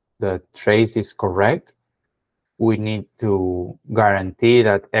the trace is correct, we need to guarantee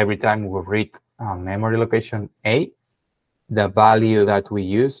that every time we read memory location A, the value that we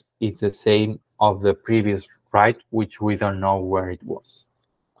use is the same of the previous write, which we don't know where it was.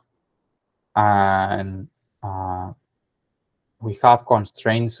 And we have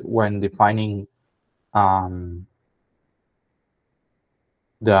constraints when defining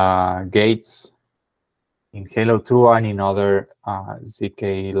the gates in Halo 2 and in other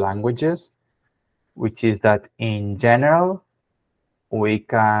ZK languages, which is that in general, we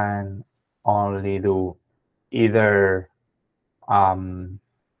can only do either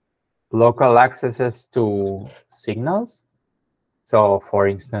local accesses to signals. So for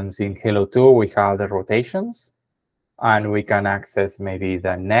instance, in Halo 2, we have the rotations, and we can access maybe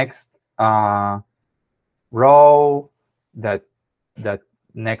the next row, that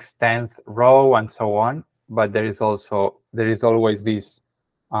next 10th row, and so on. But there is always this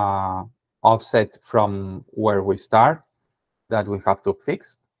offset from where we start that we have to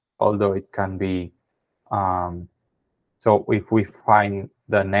fix, although it can be so if we find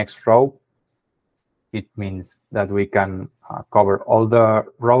the next row, it means that we can cover all the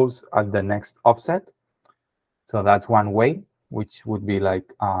rows at the next offset. So that's one way, which would be like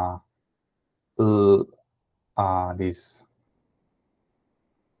this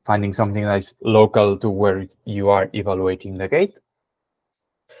finding something that is local to where you are evaluating the gate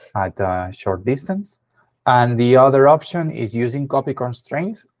at a short distance. And the other option is using copy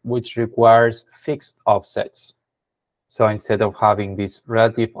constraints, which requires fixed offsets. So instead of having these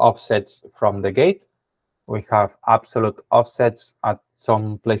relative offsets from the gate, we have absolute offsets at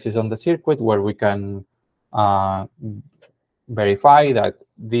some places on the circuit where we can verify that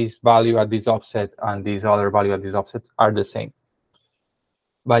this value at this offset and this other value at this offset are the same.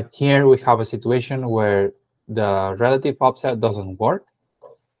 But here we have a situation where the relative offset doesn't work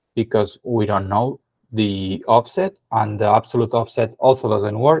because we don't know the offset, and the absolute offset also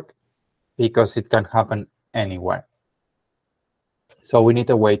doesn't work because it can happen anywhere. So we need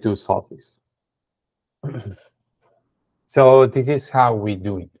a way to solve this. So this is how we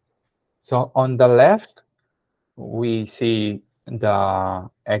do it. So on the left, we see the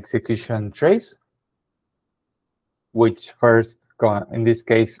execution trace, which first, in this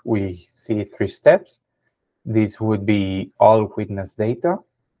case, we see 3 steps. This would be all witness data.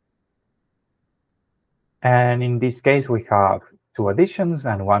 And in this case, we have 2 additions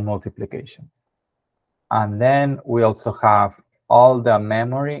and 1 multiplication. And then we also have all the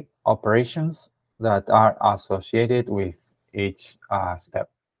memory operations that are associated with each step.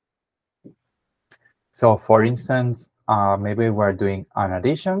 So for instance, maybe we're doing an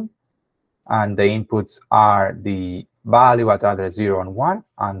addition, and the inputs are the value at address 0 and 1,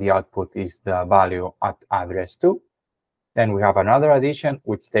 and the output is the value at address 2. Then we have another addition,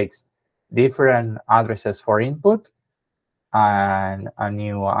 which takes different addresses for input and a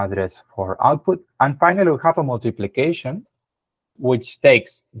new address for output. And finally, we have a multiplication, which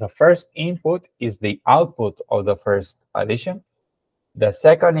takes the first input is the output of the first addition. The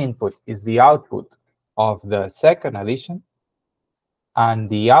second input is the output of the second addition. And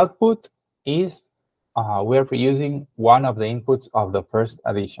the output is, we're using one of the inputs of the first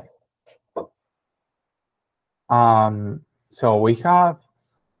addition. So we have,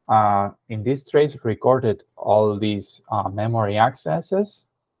 in this trace, recorded all these memory accesses,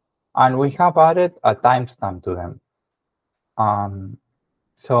 and we have added a timestamp to them.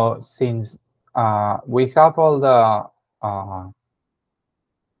 So since we have all the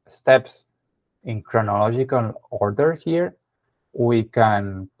steps in chronological order here, we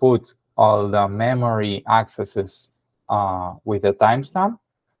can put all the memory accesses with a timestamp,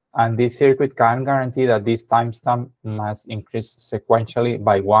 and this circuit can guarantee that this timestamp must increase sequentially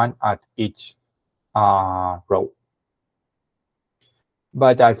by 1 at each row.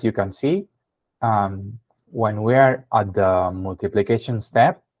 But as you can see, when we are at the multiplication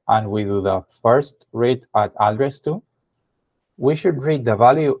step and we do the first read at address 2, we should read the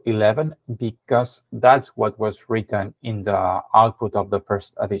value 11 because that's what was written in the output of the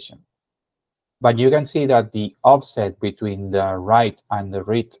first addition. But you can see that the offset between the write and the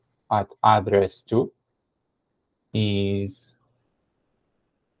read at address 2 is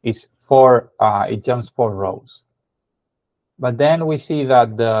 4, it jumps 4 rows. But then we see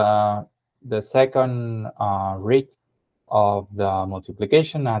that the second read of the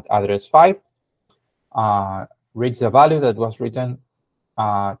multiplication at address 5 reads the value that was written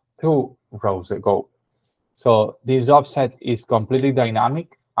 2 rows ago. So this offset is completely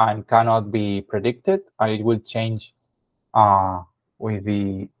dynamic and cannot be predicted, and it will change with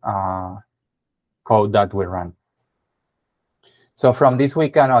the code that we run. So from this, we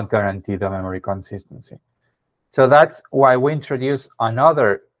cannot guarantee the memory consistency. So that's why we introduce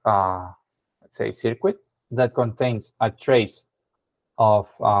another, let's say, circuit that contains a trace of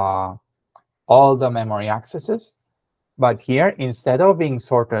all the memory accesses. But here, instead of being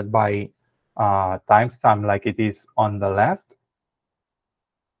sorted by timestamp like it is on the left,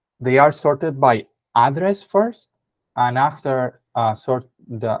 they are sorted by address first, and after after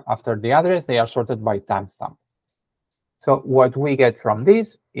the address, they are sorted by timestamp. So what we get from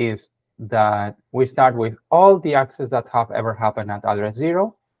this is that we start with all the accesses that have ever happened at address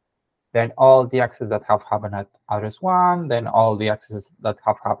 0, then all the accesses that have happened at address 1, then all the accesses that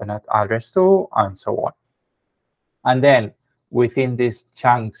have happened at address 2, and so on. And then within these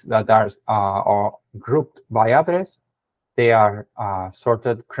chunks that are grouped by address, they are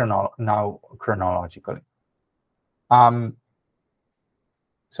sorted now chronologically.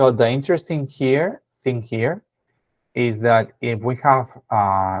 So the interesting thing here is that if we have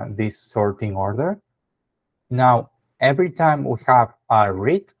this sorting order, now every time we have a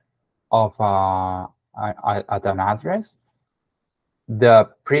read of at an address, the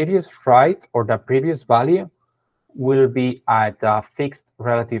previous write or the previous value will be at a fixed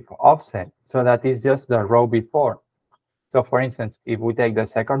relative offset. So that is just the row before. So for instance, if we take the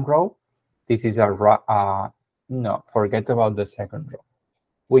second row, this is a no, forget about the second row.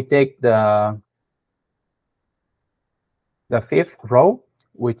 We take the fifth row,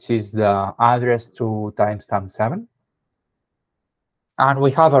 which is the address to timestamp 7, and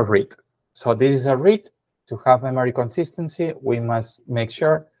we have a read. So this is a read. To have memory consistency, we must make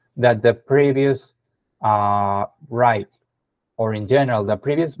sure that the previous write, or in general, the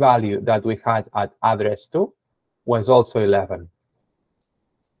previous value that we had at address 2 was also 11.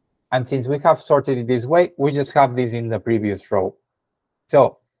 And since we have sorted it this way, we just have this in the previous row.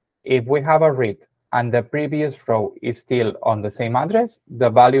 So if we have a read and the previous row is still on the same address, the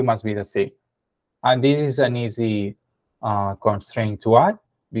value must be the same. And this is an easy constraint to add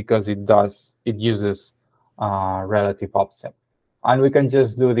because it uses relative offset. And we can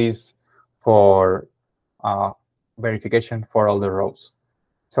just do this for verification for all the rows.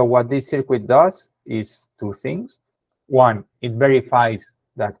 So what this circuit does is two things. One, it verifies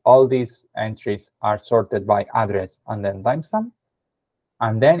that all these entries are sorted by address and then timestamp.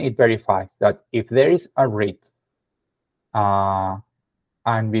 And then it verifies that if there is a read,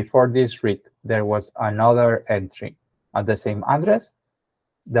 and before this read, there was another entry at the same address,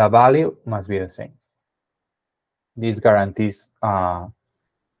 the value must be the same. This guarantees the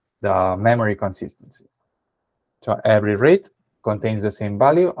memory consistency. So every read contains the same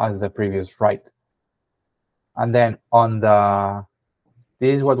value as the previous write. And then on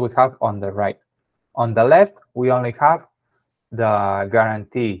this is what we have on the right. On the left, we only have the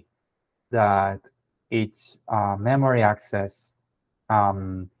guarantee that each memory access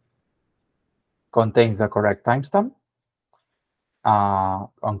contains the correct timestamp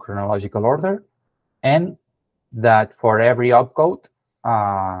on chronological order, and that for every opcode,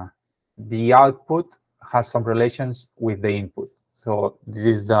 the output has some relations with the input. So this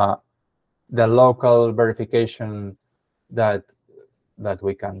is the local verification that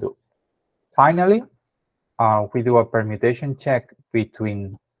we can do. Finally, we do a permutation check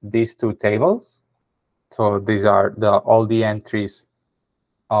between these two tables. So these are all the entries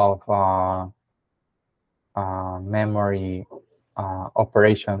of memory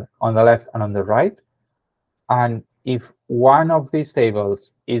operation on the left and on the right. And if one of these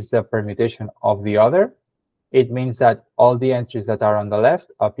tables is the permutation of the other, it means that all the entries that are on the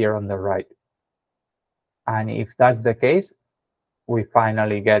left appear on the right. And if that's the case, we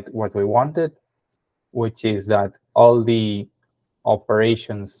finally get what we wanted, which is that all the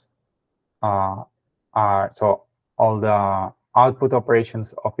operations so all the output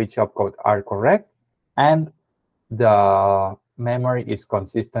operations of each opcode are correct, and the memory is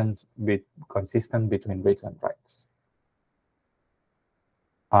consistent between reads and writes.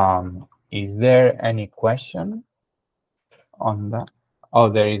 Is there any question on that? Oh,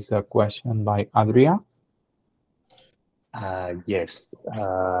 there is a question by Adria. Yes.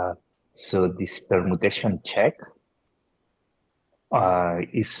 So this permutation check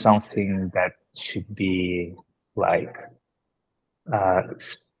is something that should be like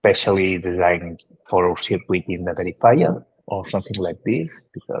specially designed for circuit in the verifier or something like this,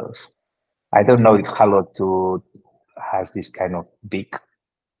 because I don't know if Halo 2 has this kind of big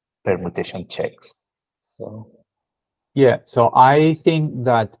permutation checks. So yeah, so I think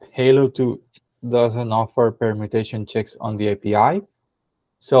that Halo 2 doesn't offer permutation checks on the API.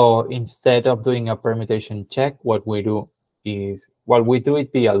 So instead of doing a permutation check, what we do is, well, we do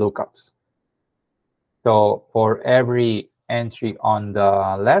it via lookups. So for every entry on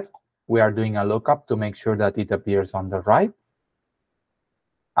the left, we are doing a lookup to make sure that it appears on the right.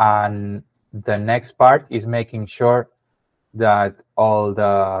 And the next part is making sure that all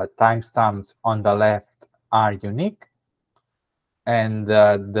the timestamps on the left are unique, and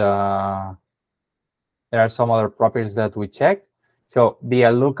that there are some other properties that we check. So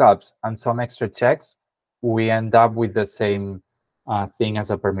via lookups and some extra checks, we end up with the same thing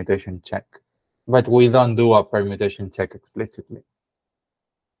as a permutation check. But we don't do a permutation check explicitly.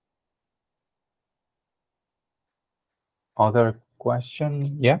 Other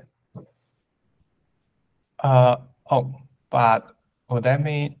question? Yeah. But would that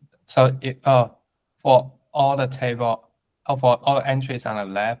mean so? For all the table, for all entries on the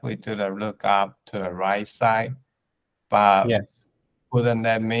left, we do the lookup to the right side. But yes, wouldn't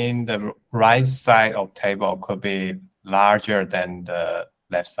that mean the right side of table could be larger than the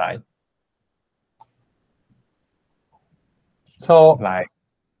left side? So like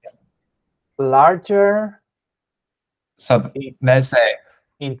larger. So let's say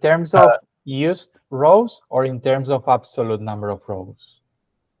in terms of used rows or in terms of absolute number of rows?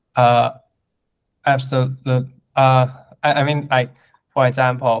 Absolute. I mean, like, for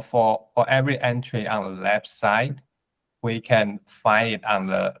example, for every entry on the left side, we can find it on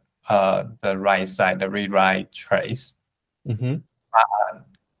the right side, the read-write trace. Mm-hmm.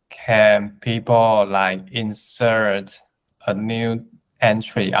 Can people like insert a new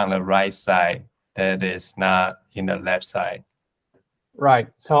entry on the right side that is not in the left side? Right.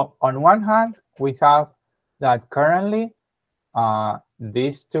 So on one hand, we have that currently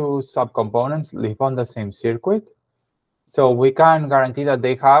these two subcomponents live on the same circuit. So we can guarantee that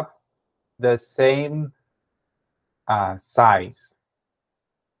they have the same size,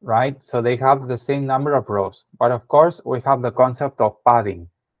 right? So they have the same number of rows. But of course, we have the concept of padding.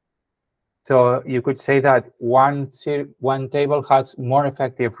 So you could say that one table has more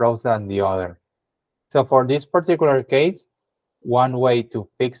effective rows than the other. So for this particular case, one way to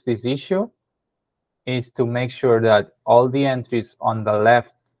fix this issue is to make sure that all the entries on the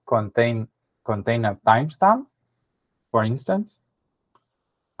left contain a timestamp, for instance,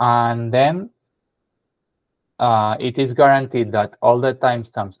 and then it is guaranteed that all the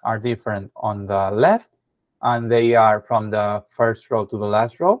timestamps are different on the left, and they are from the first row to the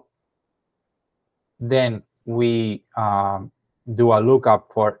last row. Then we do a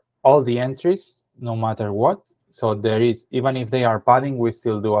lookup for all the entries, no matter what. So there is, even if they are padding, we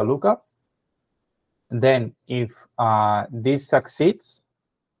still do a lookup. Then if this succeeds,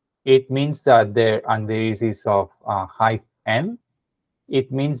 it means that there, and this is of height n,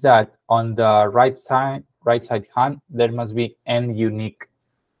 it means that on the right side hand, there must be n unique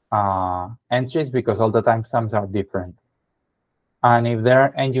entries because all the timestamps are different. And if there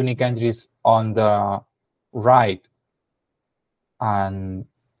are n unique entries on the right and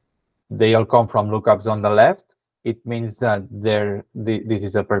they all come from lookups on the left, it means that this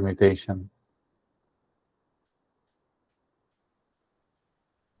is a permutation.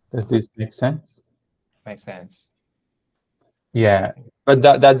 Does this make sense? Makes sense. Yeah, but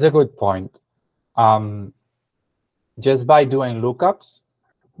that's a good point. Just by doing lookups,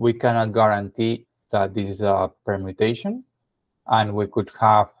 we cannot guarantee that this is a permutation, and we could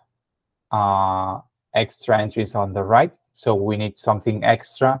have extra entries on the right. So we need something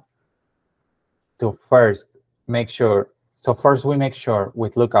extra to first make sure. So first we make sure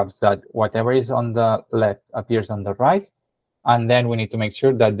with lookups that whatever is on the left appears on the right, and then we need to make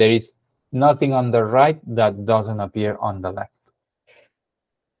sure that there is nothing on the right that doesn't appear on the left.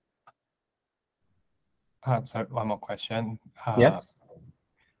 Sorry, one more question. Yes.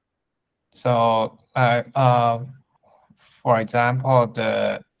 So, for example,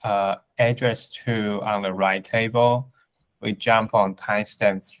 the address 2 on the right table, we jump on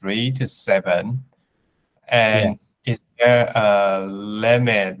timestamp 3 to 7. And Yes. is there a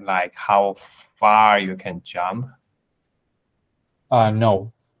limit, like how far you can jump?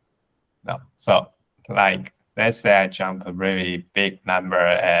 No. No. So, like, let's say I jump a really big number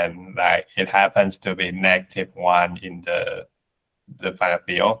and like it happens to be -1 in the final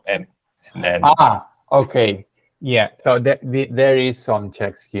field, and then Okay. Yeah. So there is some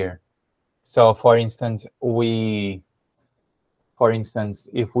checks here. So for instance,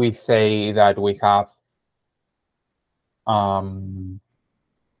 if we say that we have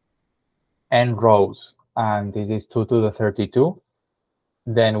n rows and this is 2 to the 32,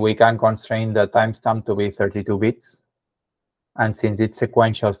 then we can constrain the timestamp to be 32 bits. And since it's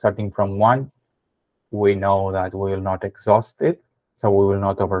sequential starting from 1, we know that we will not exhaust it, so we will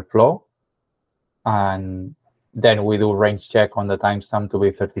not overflow. And then we do range check on the timestamp to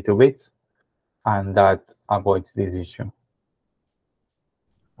be 32 bits, and that avoids this issue.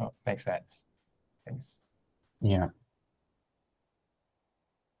 Oh, makes sense. Thanks. Yeah.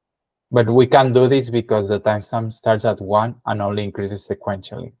 But we can do this because the timestamp starts at 1 and only increases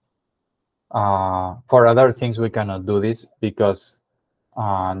sequentially. For other things, we cannot do this because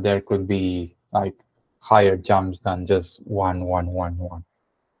there could be like higher jumps than just 1, 1, 1, 1.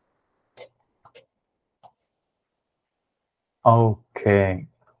 Okay.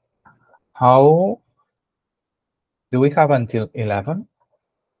 How do we have until 11?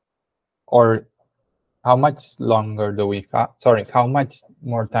 Or how much longer do we have? Sorry, how much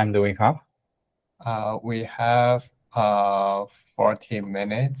more time do we have? We have 40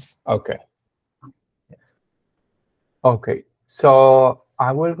 minutes. Okay. Okay, so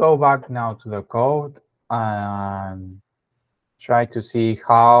I will go back now to the code and try to see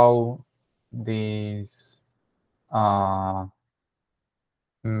how this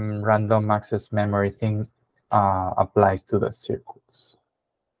random access memory thing applies to the circuits.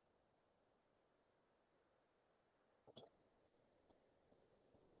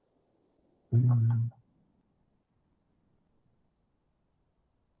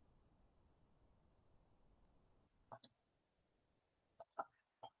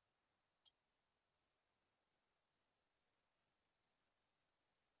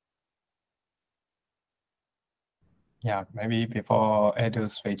 Yeah, maybe before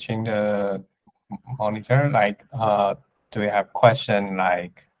Edu switching the monitor, like, do we have question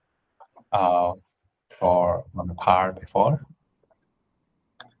like for on the part before?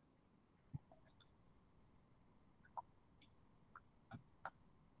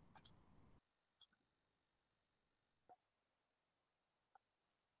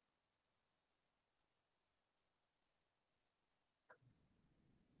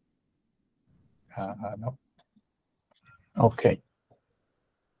 No. Okay.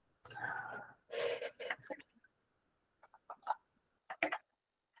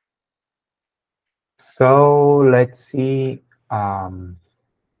 So let's see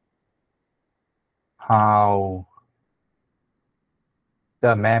how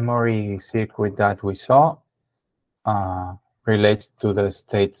the memory circuit that we saw relates to the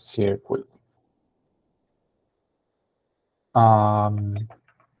state circuit.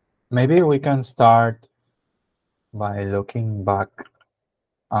 Maybe we can start by looking back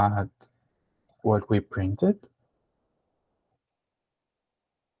at what we printed.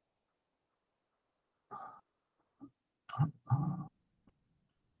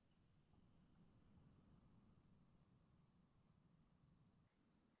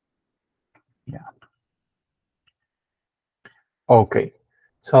 Yeah. Okay.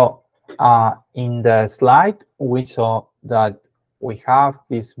 So in the slide, we saw that we have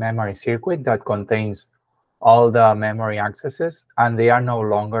this memory circuit that contains all the memory accesses, and they are no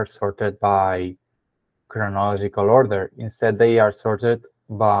longer sorted by chronological order. Instead, they are sorted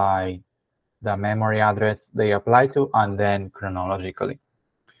by the memory address they apply to and then chronologically.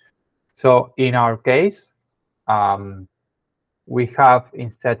 So in our case, we have,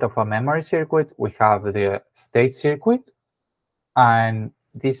 instead of a memory circuit, we have the state circuit. And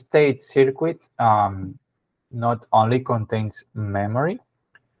this state circuit not only contains memory,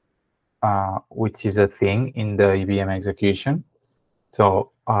 which is a thing in the EVM execution.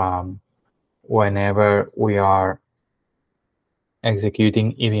 So whenever we are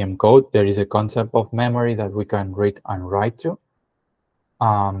executing EVM code, there is a concept of memory that we can read and write to.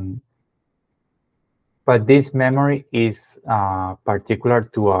 But this memory is particular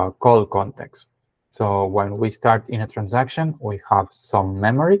to a call context. So when we start in a transaction, we have some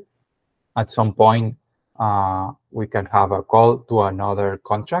memory. At some point, we can have a call to another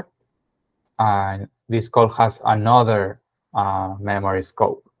contract. And this call has another memory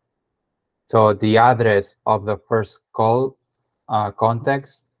scope. So the address of the first call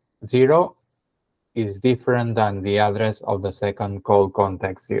context 0 is different than the address of the second call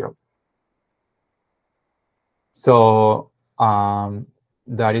context 0. So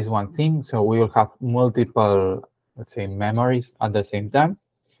that is one thing. So we will have multiple, let's say, memories at the same time.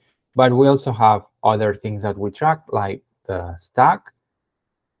 But we also have other things that we track, like the stack,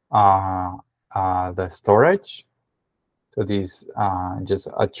 the storage. So this just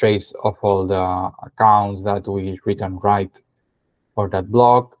a trace of all the accounts that we read and write for that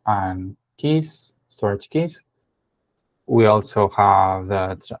block, and keys, storage keys. We also have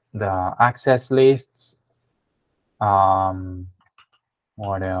the access lists.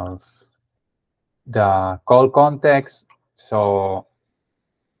 What else? The call context. So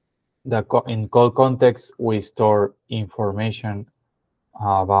in call context, we store information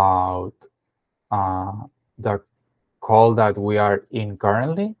about the call that we are in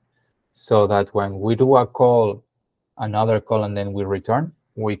currently, so that when we do a call, another call, and then we return,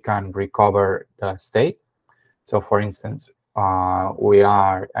 we can recover the state. So for instance, we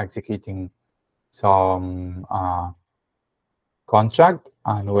are executing some contract,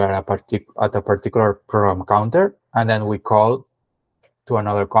 and we are at a particular program counter, and then we call to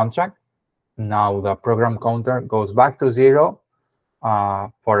another contract. Now the program counter goes back to 0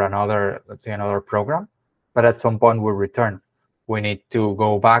 for another, let's say, another program. But at some point we return. We need to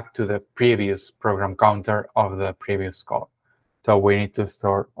go back to the previous program counter of the previous call. So we need to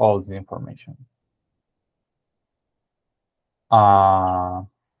store all the information.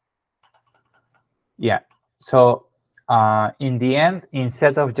 Yeah. So in the end,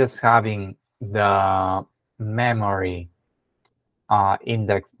 instead of just having the memory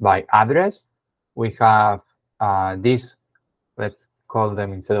indexed by address, we have these, let's call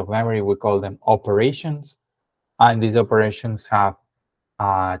them, instead of memory, we call them operations. And these operations have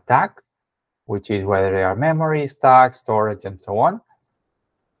a tag, which is whether they are memory, stack, storage, and so on.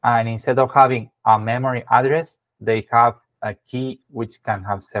 And instead of having a memory address, they have a key which can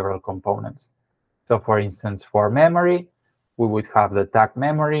have several components. So for instance, for memory, we would have the tag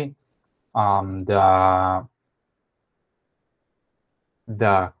memory, the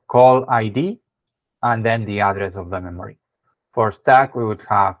call ID, and then the address of the memory. For stack, we would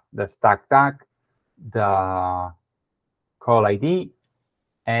have the stack tag, the call ID,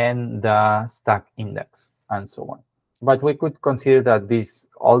 and the stack index, and so on. But we could consider that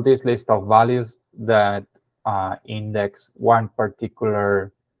all this list of values that index one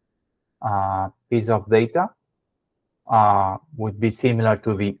particular piece of data would be similar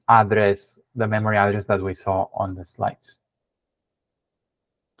to the address, the memory address that we saw on the slides.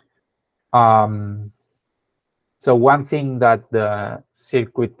 So one thing that the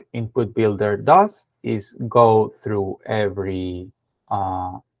circuit input builder does is go through every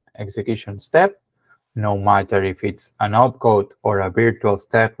execution step no matter if it's an opcode or a virtual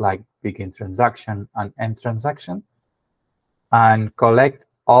step like begin transaction and end transaction, and collect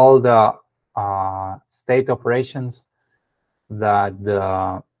all the state operations that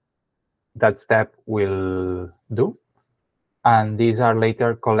that step will do. And these are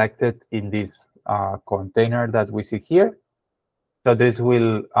later collected in this container that we see here. So this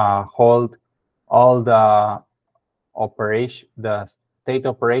will hold all the state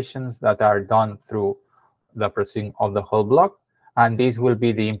operations that are done through the processing of the whole block, and this will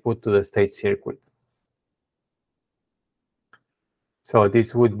be the input to the state circuit. So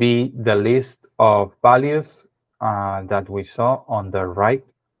this would be the list of values that we saw on the right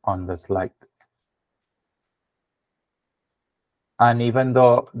on the slide. And even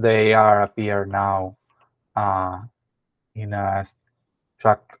though they appear now in a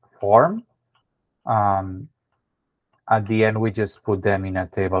struct form, at the end we just put them in a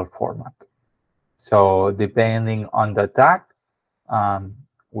table format. So depending on the tag,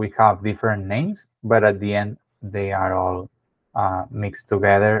 we have different names, but at the end they are all mixed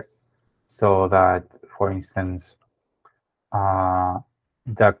together, so that, for instance,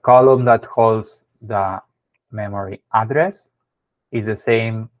 the column that holds the memory address is the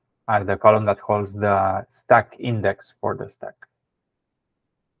same as the column that holds the stack index for the stack.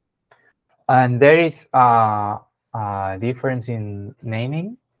 And there is a difference in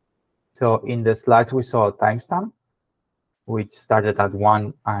naming. So in the slides we saw a timestamp, which started at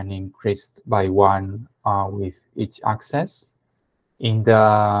 1 and increased by 1 with each access. In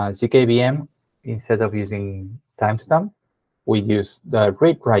the Zkevm, instead of using timestamp, we use the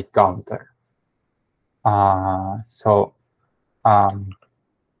read-write counter.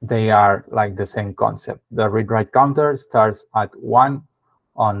 They are like the same concept. The read-write counter starts at 1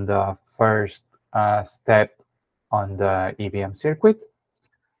 on the first step on the EVM circuit.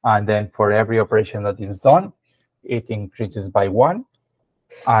 And then for every operation that is done, it increases by 1.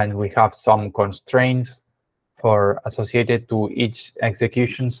 And we have some constraints associated to each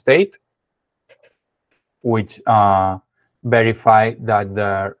execution state, which verify that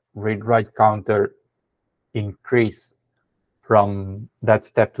the read-write counter increase from that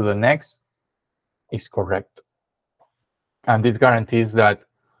step to the next is correct. And this guarantees that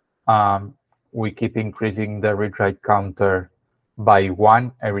we keep increasing the read-write counter by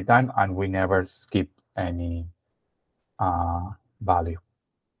 1 every time, and we never skip any value.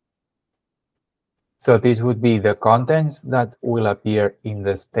 So this would be the contents that will appear in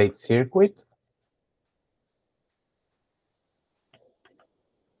the state circuit.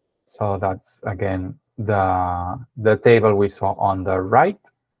 So that's, again, the table we saw on the right,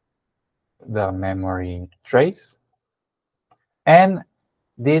 the memory trace. And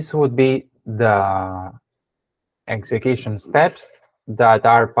this would be the execution steps that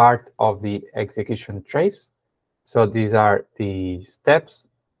are part of the execution trace. So these are the steps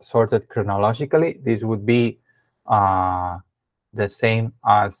sorted chronologically. This would be the same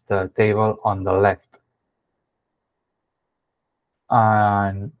as the table on the left.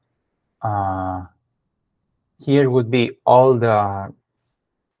 And here would be all the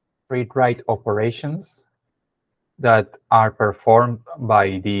read-write operations that are performed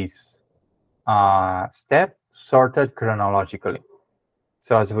by this step sorted chronologically.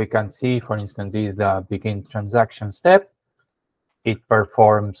 So as we can see, for instance, this is the begin transaction step. It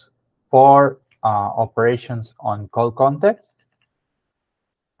performs 4 operations on call context.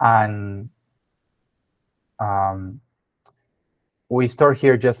 And we store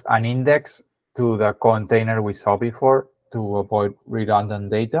here just an index to the container we saw before to avoid redundant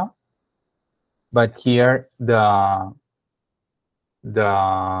data. But here the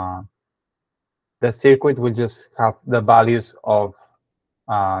circuit will just have the values of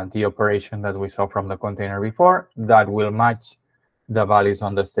the operation that we saw from the container before that will match the values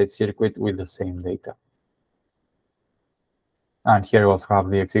on the state circuit with the same data. And here we also have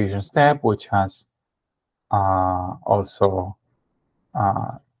the execution step, which has also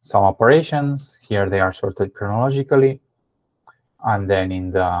some operations. Here they are sorted chronologically. And then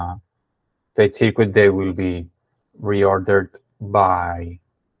in the state circuit, they will be reordered by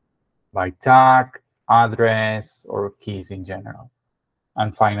tag, address, or keys in general.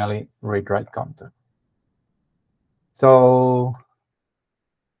 And finally, read-write counter. So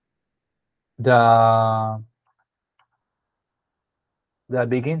the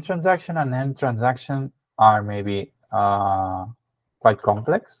begin transaction and end transaction are maybe quite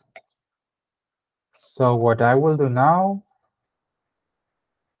complex. So what I will do now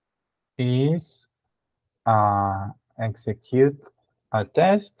is execute a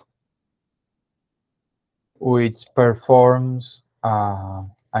test which performs an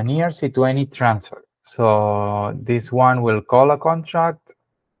ERC20 transfer. So this one will call a contract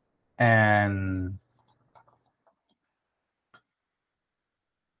and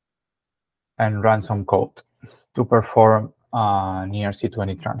run some code to perform an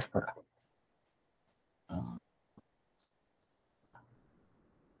ERC20 transfer.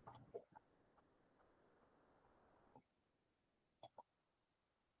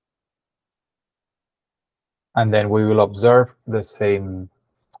 And then we will observe the same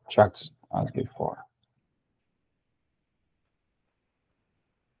checks as before.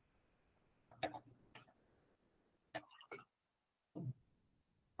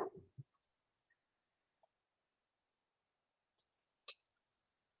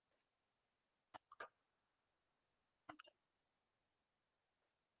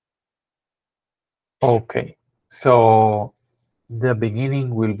 Okay, so the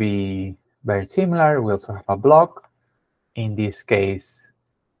beginning will be very similar. We also have a block. In this case,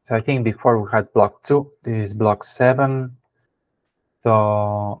 so I think before we had block 2, this is block 7.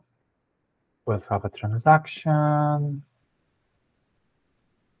 So we'll have a transaction.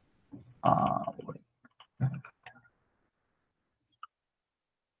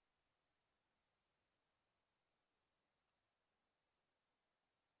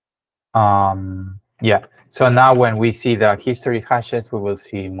 Yeah, so now when we see the history hashes, we will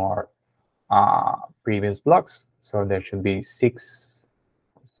see more previous blocks. So there should be 6,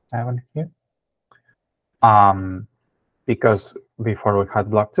 7 here. Because before we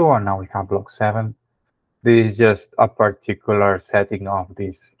had block 2 and now we have block 7. This is just a particular setting of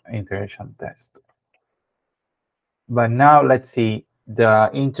this integration test. But now let's see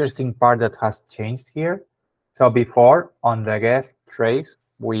the interesting part that has changed here. So before on the get trace,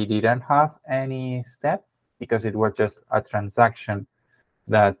 we didn't have any step because it was just a transaction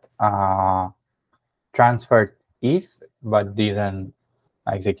that transferred ETH but didn't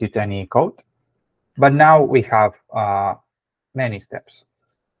execute any code. But now we have many steps.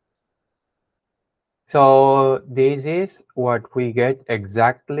 So this is what we get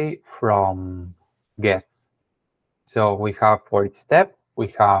exactly from get. So we have for each step, we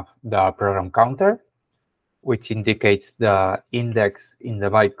have the program counter, which indicates the index in the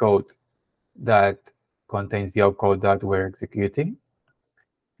bytecode that contains the opcode that we're executing,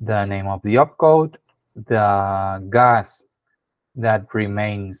 the name of the opcode, the gas that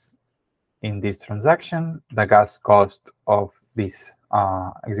remains in this transaction, the gas cost of this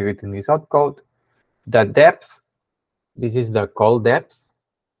executing this opcode, the depth. This is the call depth.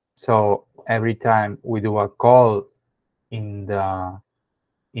 So every time we do a call in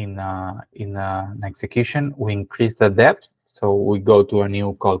an execution, we increase the depth. So we go to a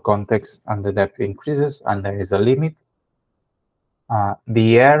new call context and the depth increases and there is a limit.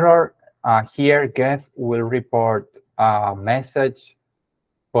 The error here, get will report a message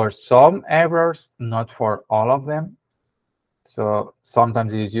for some errors, not for all of them. So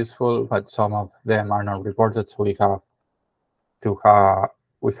sometimes it is useful, but some of them are not reported. So we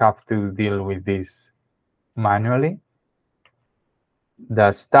have to deal with this manually.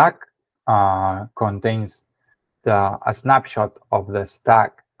 The stack contains a snapshot of the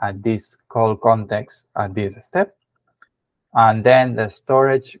stack at this call context at this step. And then the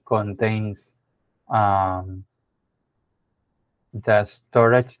storage contains the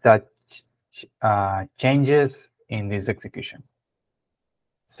storage that changes in this execution.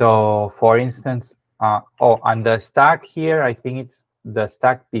 So for instance, and the stack here, I think it's the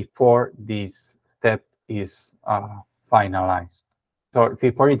stack before this step is finalized. So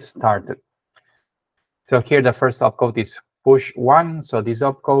before it started. So here the first opcode is push 1. So this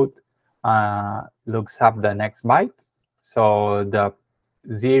opcode looks up the next byte. So the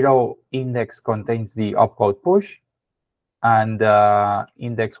 0 index contains the opcode push, and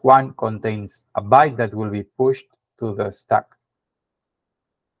index 1 contains a byte that will be pushed to the stack.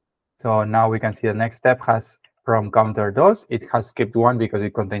 So now we can see the next step has from counter DOS. It has skipped 1 because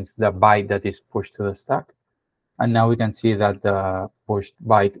it contains the byte that is pushed to the stack. And now we can see that the pushed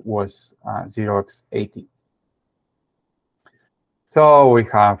byte was 0x80. So we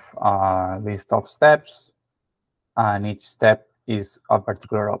have a list of steps, and each step is a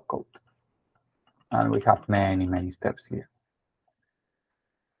particular opcode. And we have many, many steps here.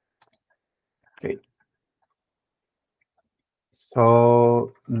 Okay.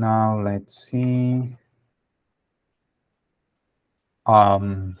 So now let's see.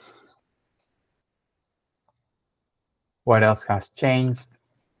 What else has changed?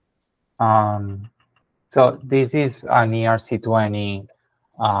 So this is an ERC20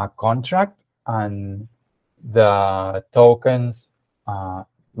 contract, and the tokens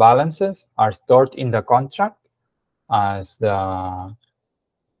balances are stored in the contract as the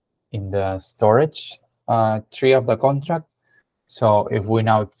storage tree of the contract. So if we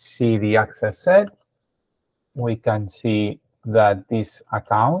now see the access set, we can see that this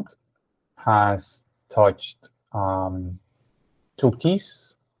account has touched 2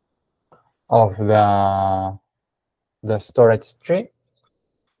 keys of the storage tree.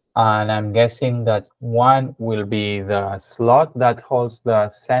 And I'm guessing that one will be the slot that holds the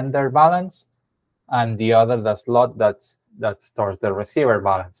sender balance, and the other the slot that stores the receiver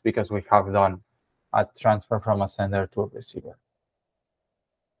balance, because we have done a transfer from a sender to a receiver.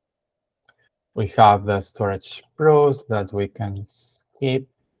 We have the storage proofs that we can skip.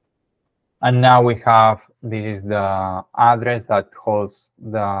 And now we have, this is the address that holds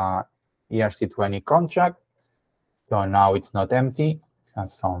the ERC20 contract. So now it's not empty, it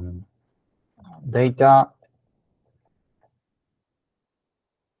has some data.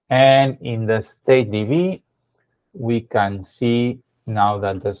 And in the state DB, we can see now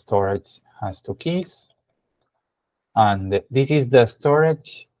that the storage has 2 keys. And this is the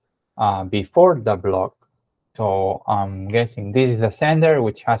storage before the block. So I'm guessing this is the sender,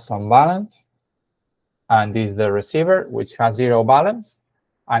 which has some balance. And this is the receiver, which has 0 balance.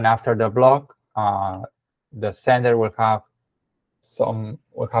 And after the block, the sender will have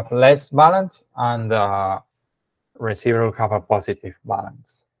less balance, and the receiver will have a positive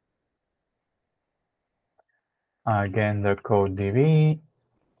balance. Again, the code DB.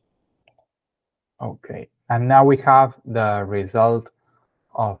 Okay, and now we have the result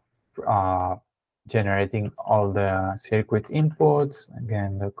of generating all the circuit inputs.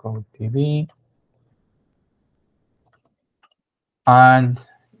 Again, the code DB. And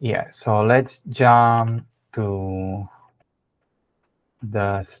yeah, so let's jump to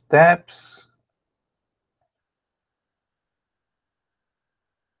the steps.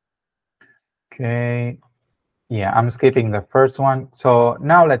 Okay, yeah, I'm skipping the first one. So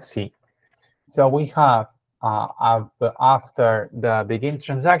now let's see. So we have, after the begin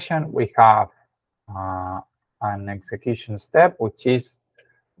transaction, we have an execution step, which is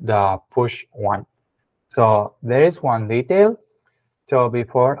the push one. So there is one detail. So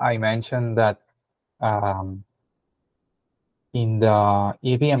before I mentioned that in the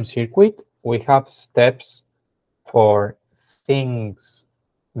EVM circuit, we have steps for things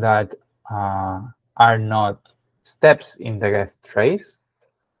that are not steps in the guest trace,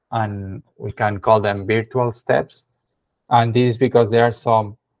 and we can call them virtual steps. And this is because there are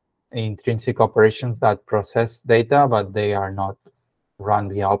some intrinsic operations that process data, but they are not run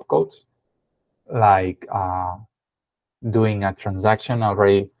via opcodes, like doing a transaction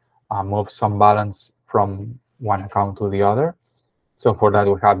already moves some balance from one account to the other. So for that,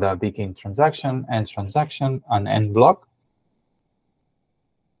 we have the begin transaction, end transaction, and end block.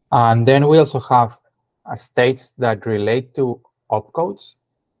 And then we also have states that relate to opcodes.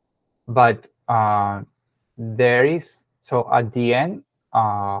 But there is, so at the end,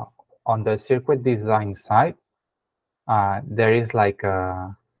 on the circuit design side, there is like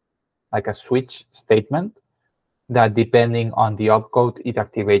a switch statement that, depending on the opcode, it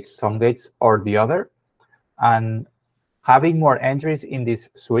activates some gates or the other. And having more entries in this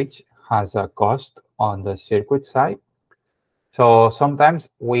switch has a cost on the circuit side. So sometimes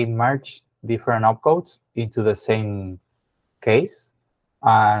we merge different opcodes into the same case.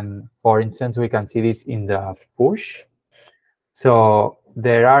 And for instance, we can see this in the push. So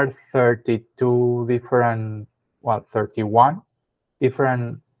there are 32 different, well, 31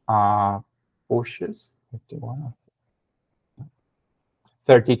 different pushes.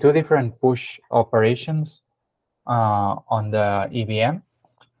 32 different push operations on the EVM.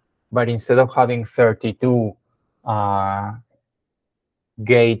 But instead of having 32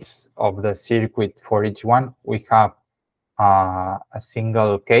 gates of the circuit for each one, we have a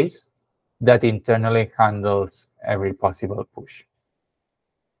single case that internally handles every possible push.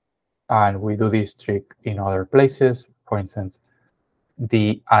 And we do this trick in other places. For instance,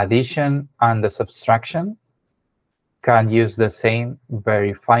 the addition and the subtraction can use the same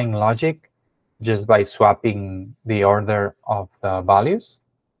verifying logic just by swapping the order of the values.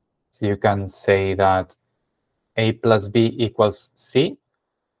 So you can say that A plus B equals C,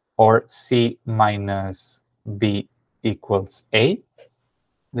 or C minus B equals A.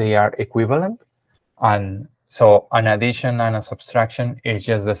 They are equivalent. And so an addition and a subtraction is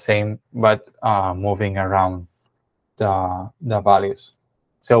just the same, but moving around the values.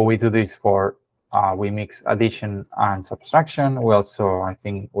 So we do this for, we mix addition and subtraction. We also, I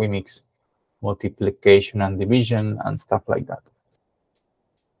think, we mix multiplication and division and stuff like that.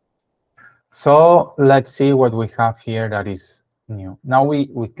 So let's see what we have here that is new. Now we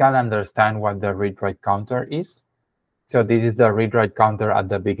can understand what the read-write counter is. So this is the read-write counter at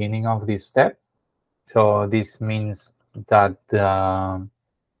the beginning of this step. So this means that the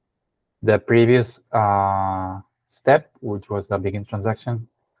previous step, which was the begin transaction,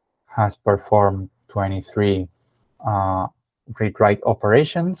 has performed 23 read-write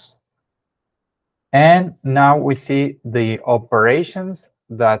operations. And now we see the operations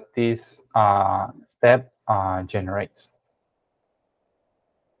that this step generates.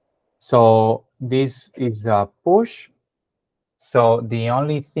 So this is a push. So the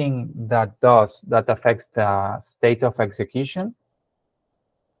only thing that affects the state of execution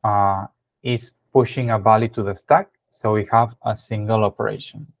is pushing a value to the stack. So we have a single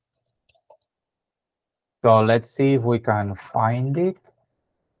operation. So let's see if we can find it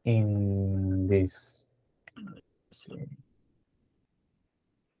in this.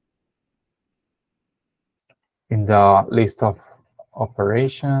 In the list of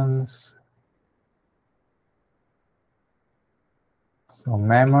operations. So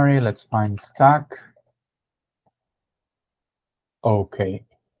memory, let's find stack. Okay.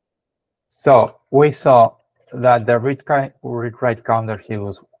 So we saw that the read-write counter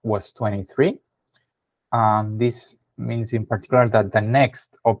here was 23. This means in particular that the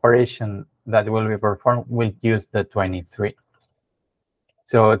next operation that will be performed will use the 23.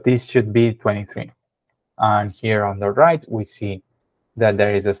 So this should be 23. And here on the right, we see that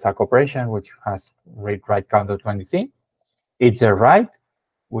there is a stack operation which has read-write counter 23. It's a write,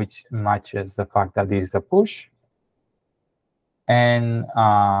 which matches the fact that this is a push. And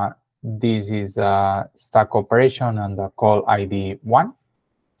this is a stack operation and the call ID 1.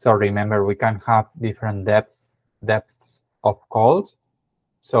 So remember, we can have different depths of calls.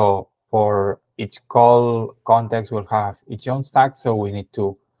 So for each call context, we'll have its own stack. So we need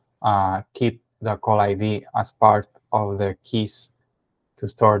to keep the call ID as part of the keys to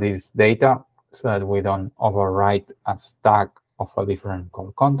store this data so that we don't overwrite a stack of a different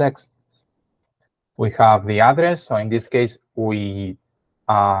call context. We have the address. So in this case, we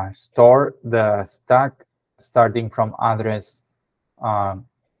store the stack starting from address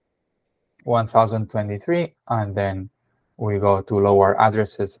 1023, and then we go to lower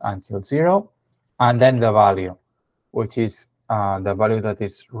addresses until 0, and then the value, which is the value that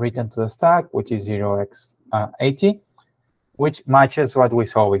is written to the stack, which is 0x80, which matches what we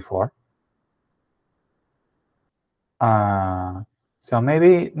saw before. So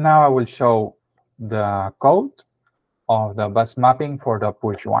maybe now I will show the code of the bus mapping for the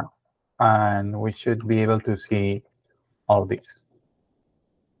push one, and we should be able to see all this.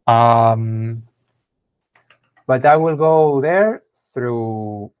 But I will go there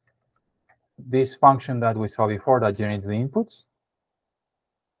through this function that we saw before that generates the inputs.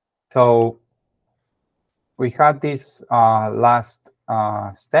 So we had this last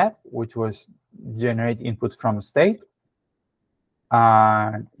step, which was generate inputs from state.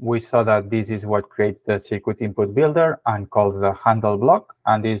 And we saw that this is what creates the circuit input builder and calls the handle block.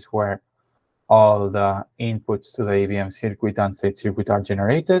 And this is where all the inputs to the EVM circuit and state circuit are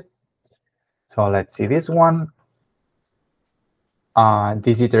generated. So let's see this one.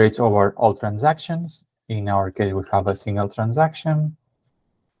 This iterates over all transactions. In our case, we have a single transaction.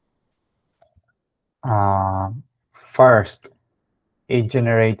 First, it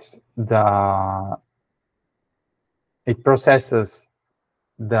generates it processes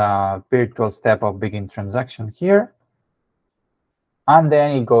the virtual step of begin transaction here. And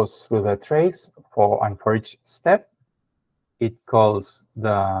then it goes through the trace for each step. It calls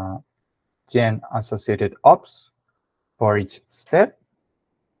the gen associated ops for each step.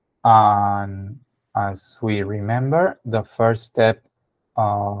 And as we remember, the first step,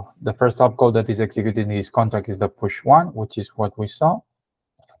 the first opcode that is executed in this contract is the push one, which is what we saw.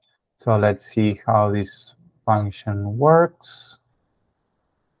 So let's see how this function works.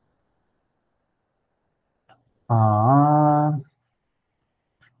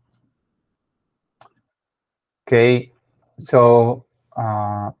 Okay, so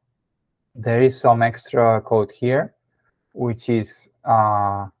there is some extra code here, which is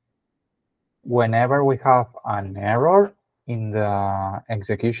whenever we have an error in the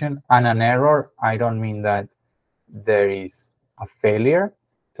execution, and an error, I don't mean that there is a failure.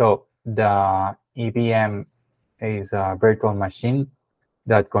 So the EVM is a virtual machine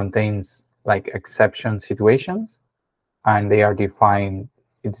that contains like exception situations, and they are defined.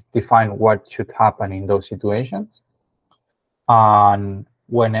 It's defined what should happen in those situations. And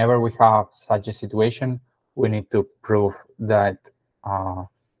whenever we have such a situation, we need to prove that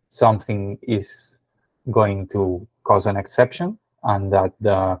something is going to cause an exception and that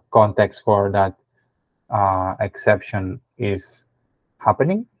the context for that exception is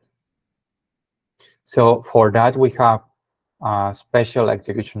happening. So for that, we have special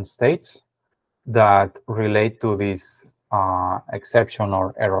execution states that relate to these exception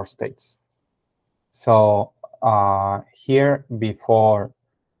or error states. So here, before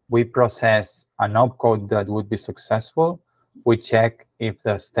we process an opcode that would be successful, we check if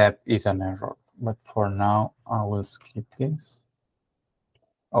the step is an error. But for now, I will skip this.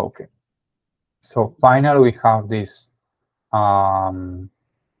 Okay. So finally, we have this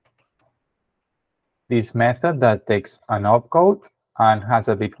this method that takes an opcode and has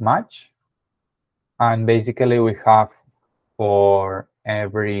a big match. And basically, we have for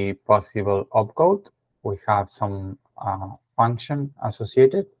every possible opcode, we have some function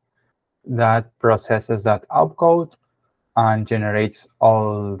associated that processes that opcode and generates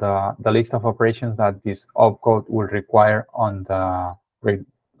all the list of operations that this opcode will require on the read,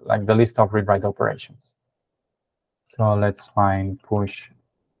 like the list of read-write operations. So let's find push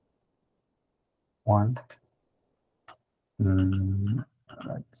one.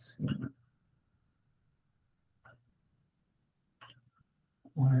 Let's see.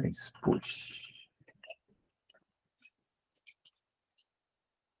 Where is push?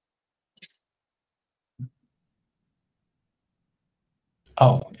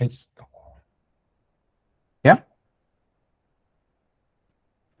 Oh, it's Yeah.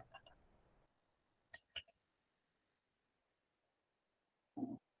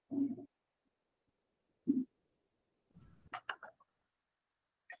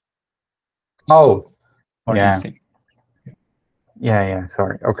 Oh, yeah. 46. Yeah.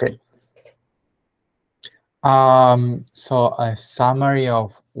 Sorry. Okay. So a summary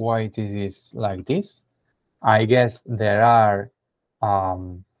of why this is like this. I guess there are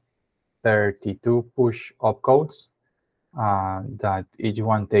 32 push opcodes that each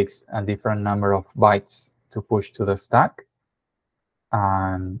one takes a different number of bytes to push to the stack,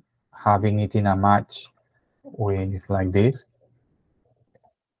 and having it in a match with like this.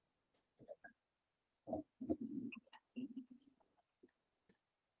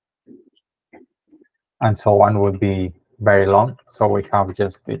 And so one would be very long. So we have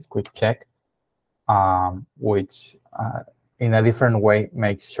just this quick check, which in a different way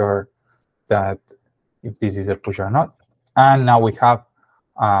makes sure that if this is a push or not. And now we have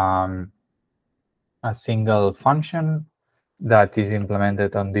a single function that is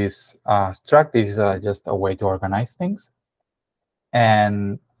implemented on this struct. This is just a way to organize things.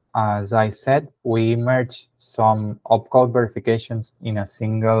 And as I said, we merge some opcode verifications in a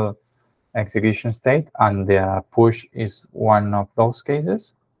single execution state, and the push is one of those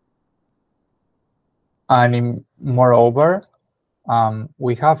cases. And moreover,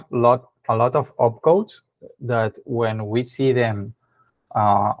 we have a lot of opcodes that when we see them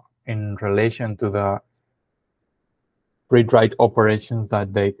in relation to the read-write operations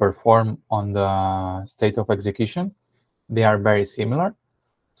that they perform on the state of execution, they are very similar.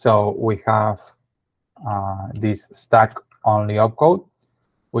 So we have this stack-only opcode,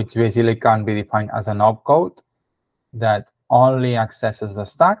 which basically can be defined as an opcode that only accesses the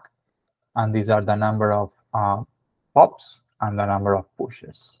stack, and these are the number of pops and the number of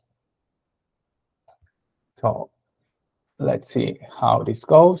pushes. So let's see how this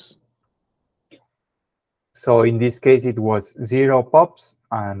goes. So in this case, it was 0 pops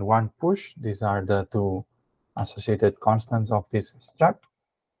and 1 push. These are the two associated constants of this struct.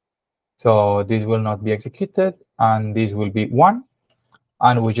 So this will not be executed, and this will be 1,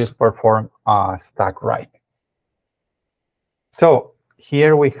 and we just perform a stack write. So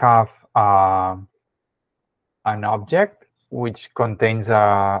here we have an object which contains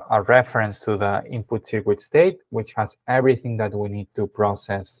a reference to the input circuit state, which has everything that we need to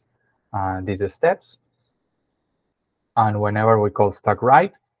process these steps. And whenever we call stack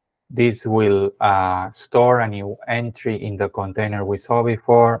write, this will store a new entry in the container we saw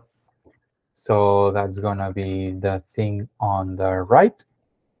before. So that's going to be the thing on the right.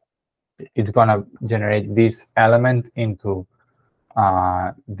 It's going to generate this element into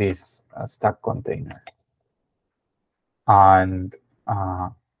this stack container. And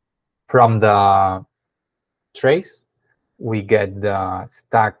from the trace, we get the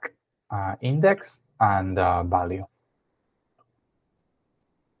stack index and the value.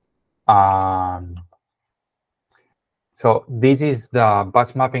 So this is the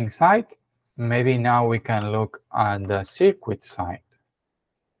bus mapping side. Maybe now we can look at the circuit side.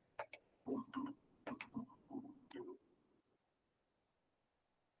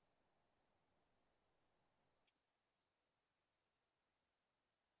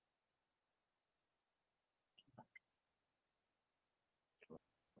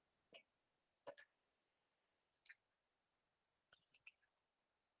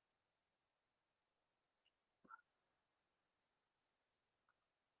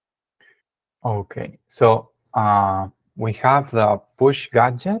 Okay, so we have the push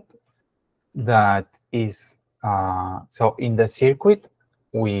gadget that is, so in the circuit,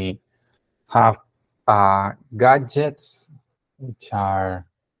 we have gadgets, which are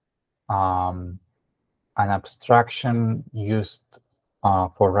an abstraction used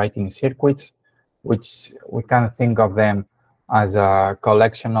for writing circuits, which we can think of them as a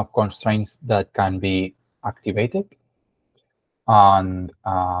collection of constraints that can be activated. And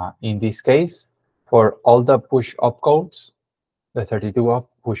in this case, for all the push opcodes, the 32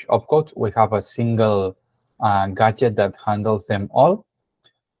 push opcodes, we have a single gadget that handles them all.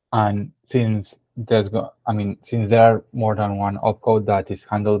 And since since there are more than one opcode that is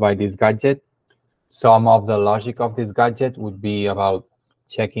handled by this gadget, some of the logic of this gadget would be about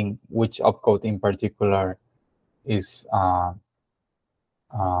checking which opcode in particular is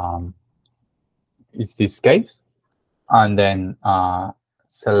this case, and then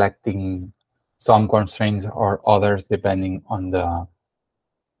selecting some constraints or others depending on the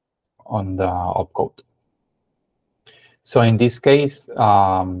opcode. So in this case,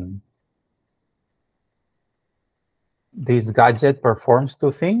 this gadget performs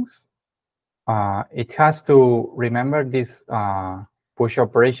two things. It has to remember this push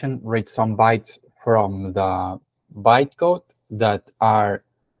operation, read some bytes from the bytecode that are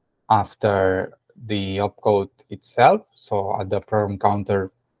after the opcode itself. So at the program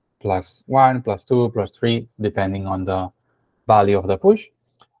counter +1, +2, +3, depending on the value of the push.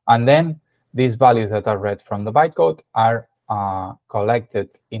 And then these values that are read from the bytecode are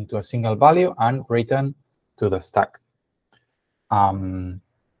collected into a single value and written to the stack.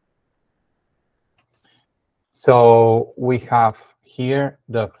 So we have here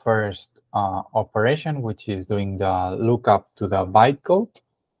the first operation, which is doing the lookup to the bytecode.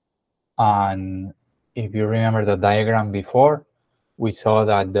 And if you remember the diagram before, we saw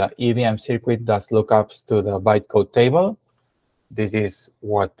that the EVM circuit does lookups to the bytecode table. This is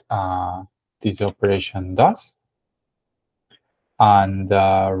what this operation does. And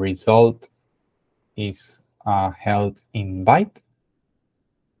the result is held in byte.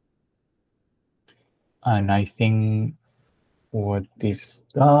 And I think what this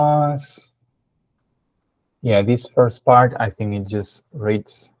does, yeah, this first part, I think it just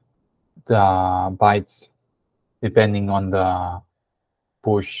reads the bytes depending on the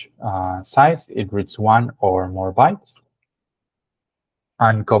push size. It reads one or more bytes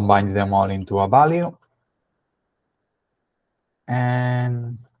and combines them all into a value.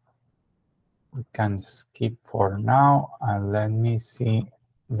 And we can skip for now, and let me see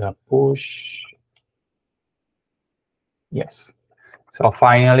the push. Yes. So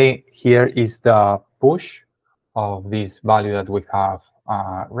finally, here is the push of this value that we have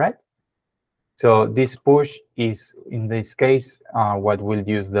read. So this push is, in this case, what will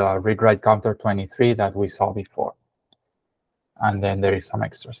use the read-write counter 23 that we saw before. And then there is some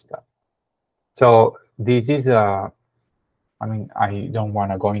extra stuff. So this is a, I don't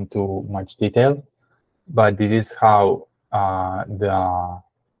want to go into much detail, but this is how the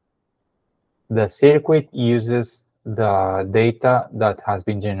circuit uses the data that has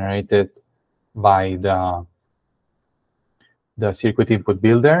been generated by the circuit input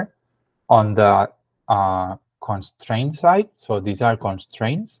builder on the constraint side. So these are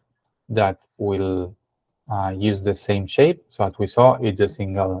constraints that will use the same shape. So as we saw, it's a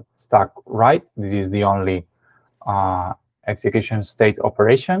single stack write. This is the only execution state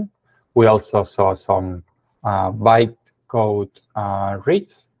operation. We also saw some bytecode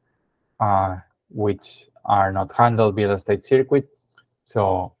reads, which are not handled via the state circuit.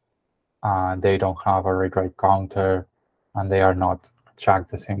 So they don't have a read-write counter, and they are not tracked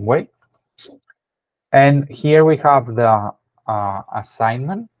the same way. And here we have the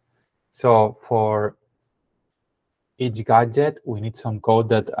assignment. So for each gadget, we need some code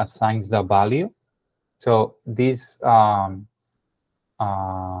that assigns the value. So this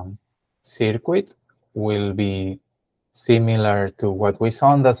circuit will be similar to what we saw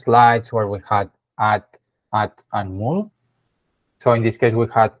on the slides where we had add, and mul. So in this case,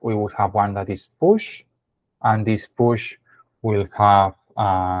 we would have one that is push, and this push will have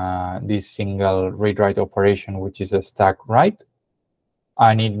this single read-write operation, which is a stack write,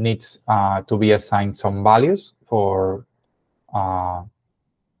 and it needs to be assigned some values for. So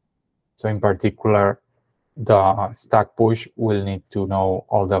in particular, the stack push will need to know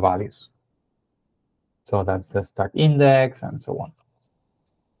all the values. So that's the stack index and so on.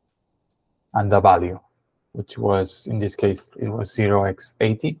 And the value, which was, in this case, it was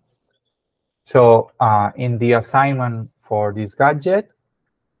 0x80. So in the assignment for this gadget,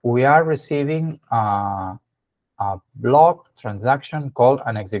 we are receiving a block transaction called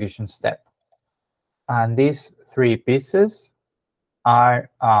an execution step. And these three pieces are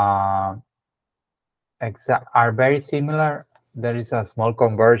very similar. There is a small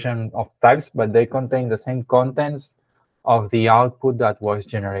conversion of types, but they contain the same contents of the output that was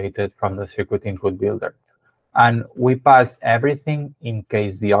generated from the circuit input builder. And we pass everything in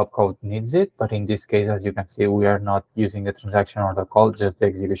case the opcode needs it. But in this case, as you can see, we are not using the transaction or the call, just the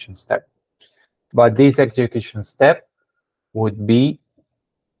execution step. But this execution step would be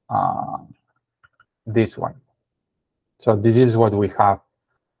this one. So this is what we have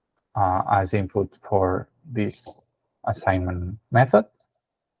as input for this assignment method.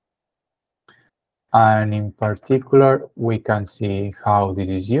 And in particular, we can see how this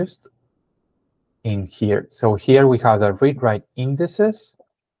is used in here. So here we have the read-write indices,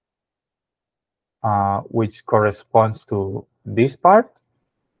 which corresponds to this part.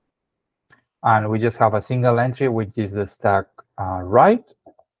 And we just have a single entry, which is the stack write.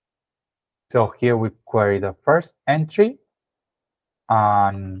 So here we query the first entry.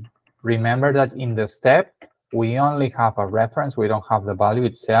 And remember that in the step, we only have a reference. We don't have the value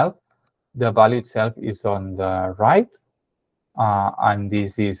itself. The value itself is on the right. And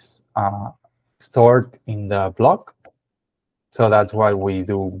this is stored in the block. So that's why we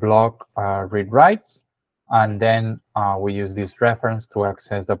do block read writes. And then we use this reference to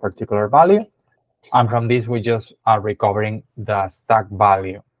access the particular value. And from this, we just are recovering the stack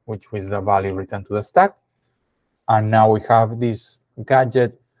value, which was the value returned to the stack. And now we have this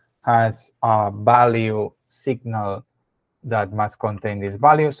gadget has a value signal that must contain this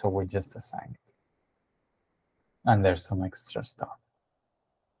value. So we just assign it. And there's some extra stuff.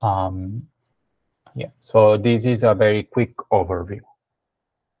 Yeah, so this is a very quick overview.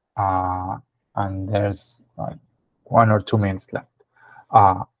 And there's like 1 or 2 minutes left.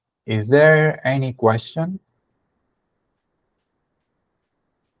 Is there any question?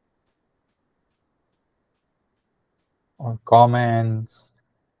 Or comments?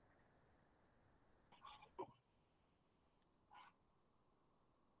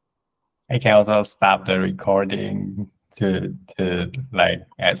 I can also stop the recording to like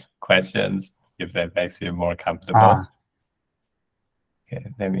ask questions if that makes you more comfortable. Okay,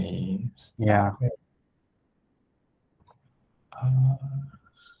 let me stop. Yeah. It.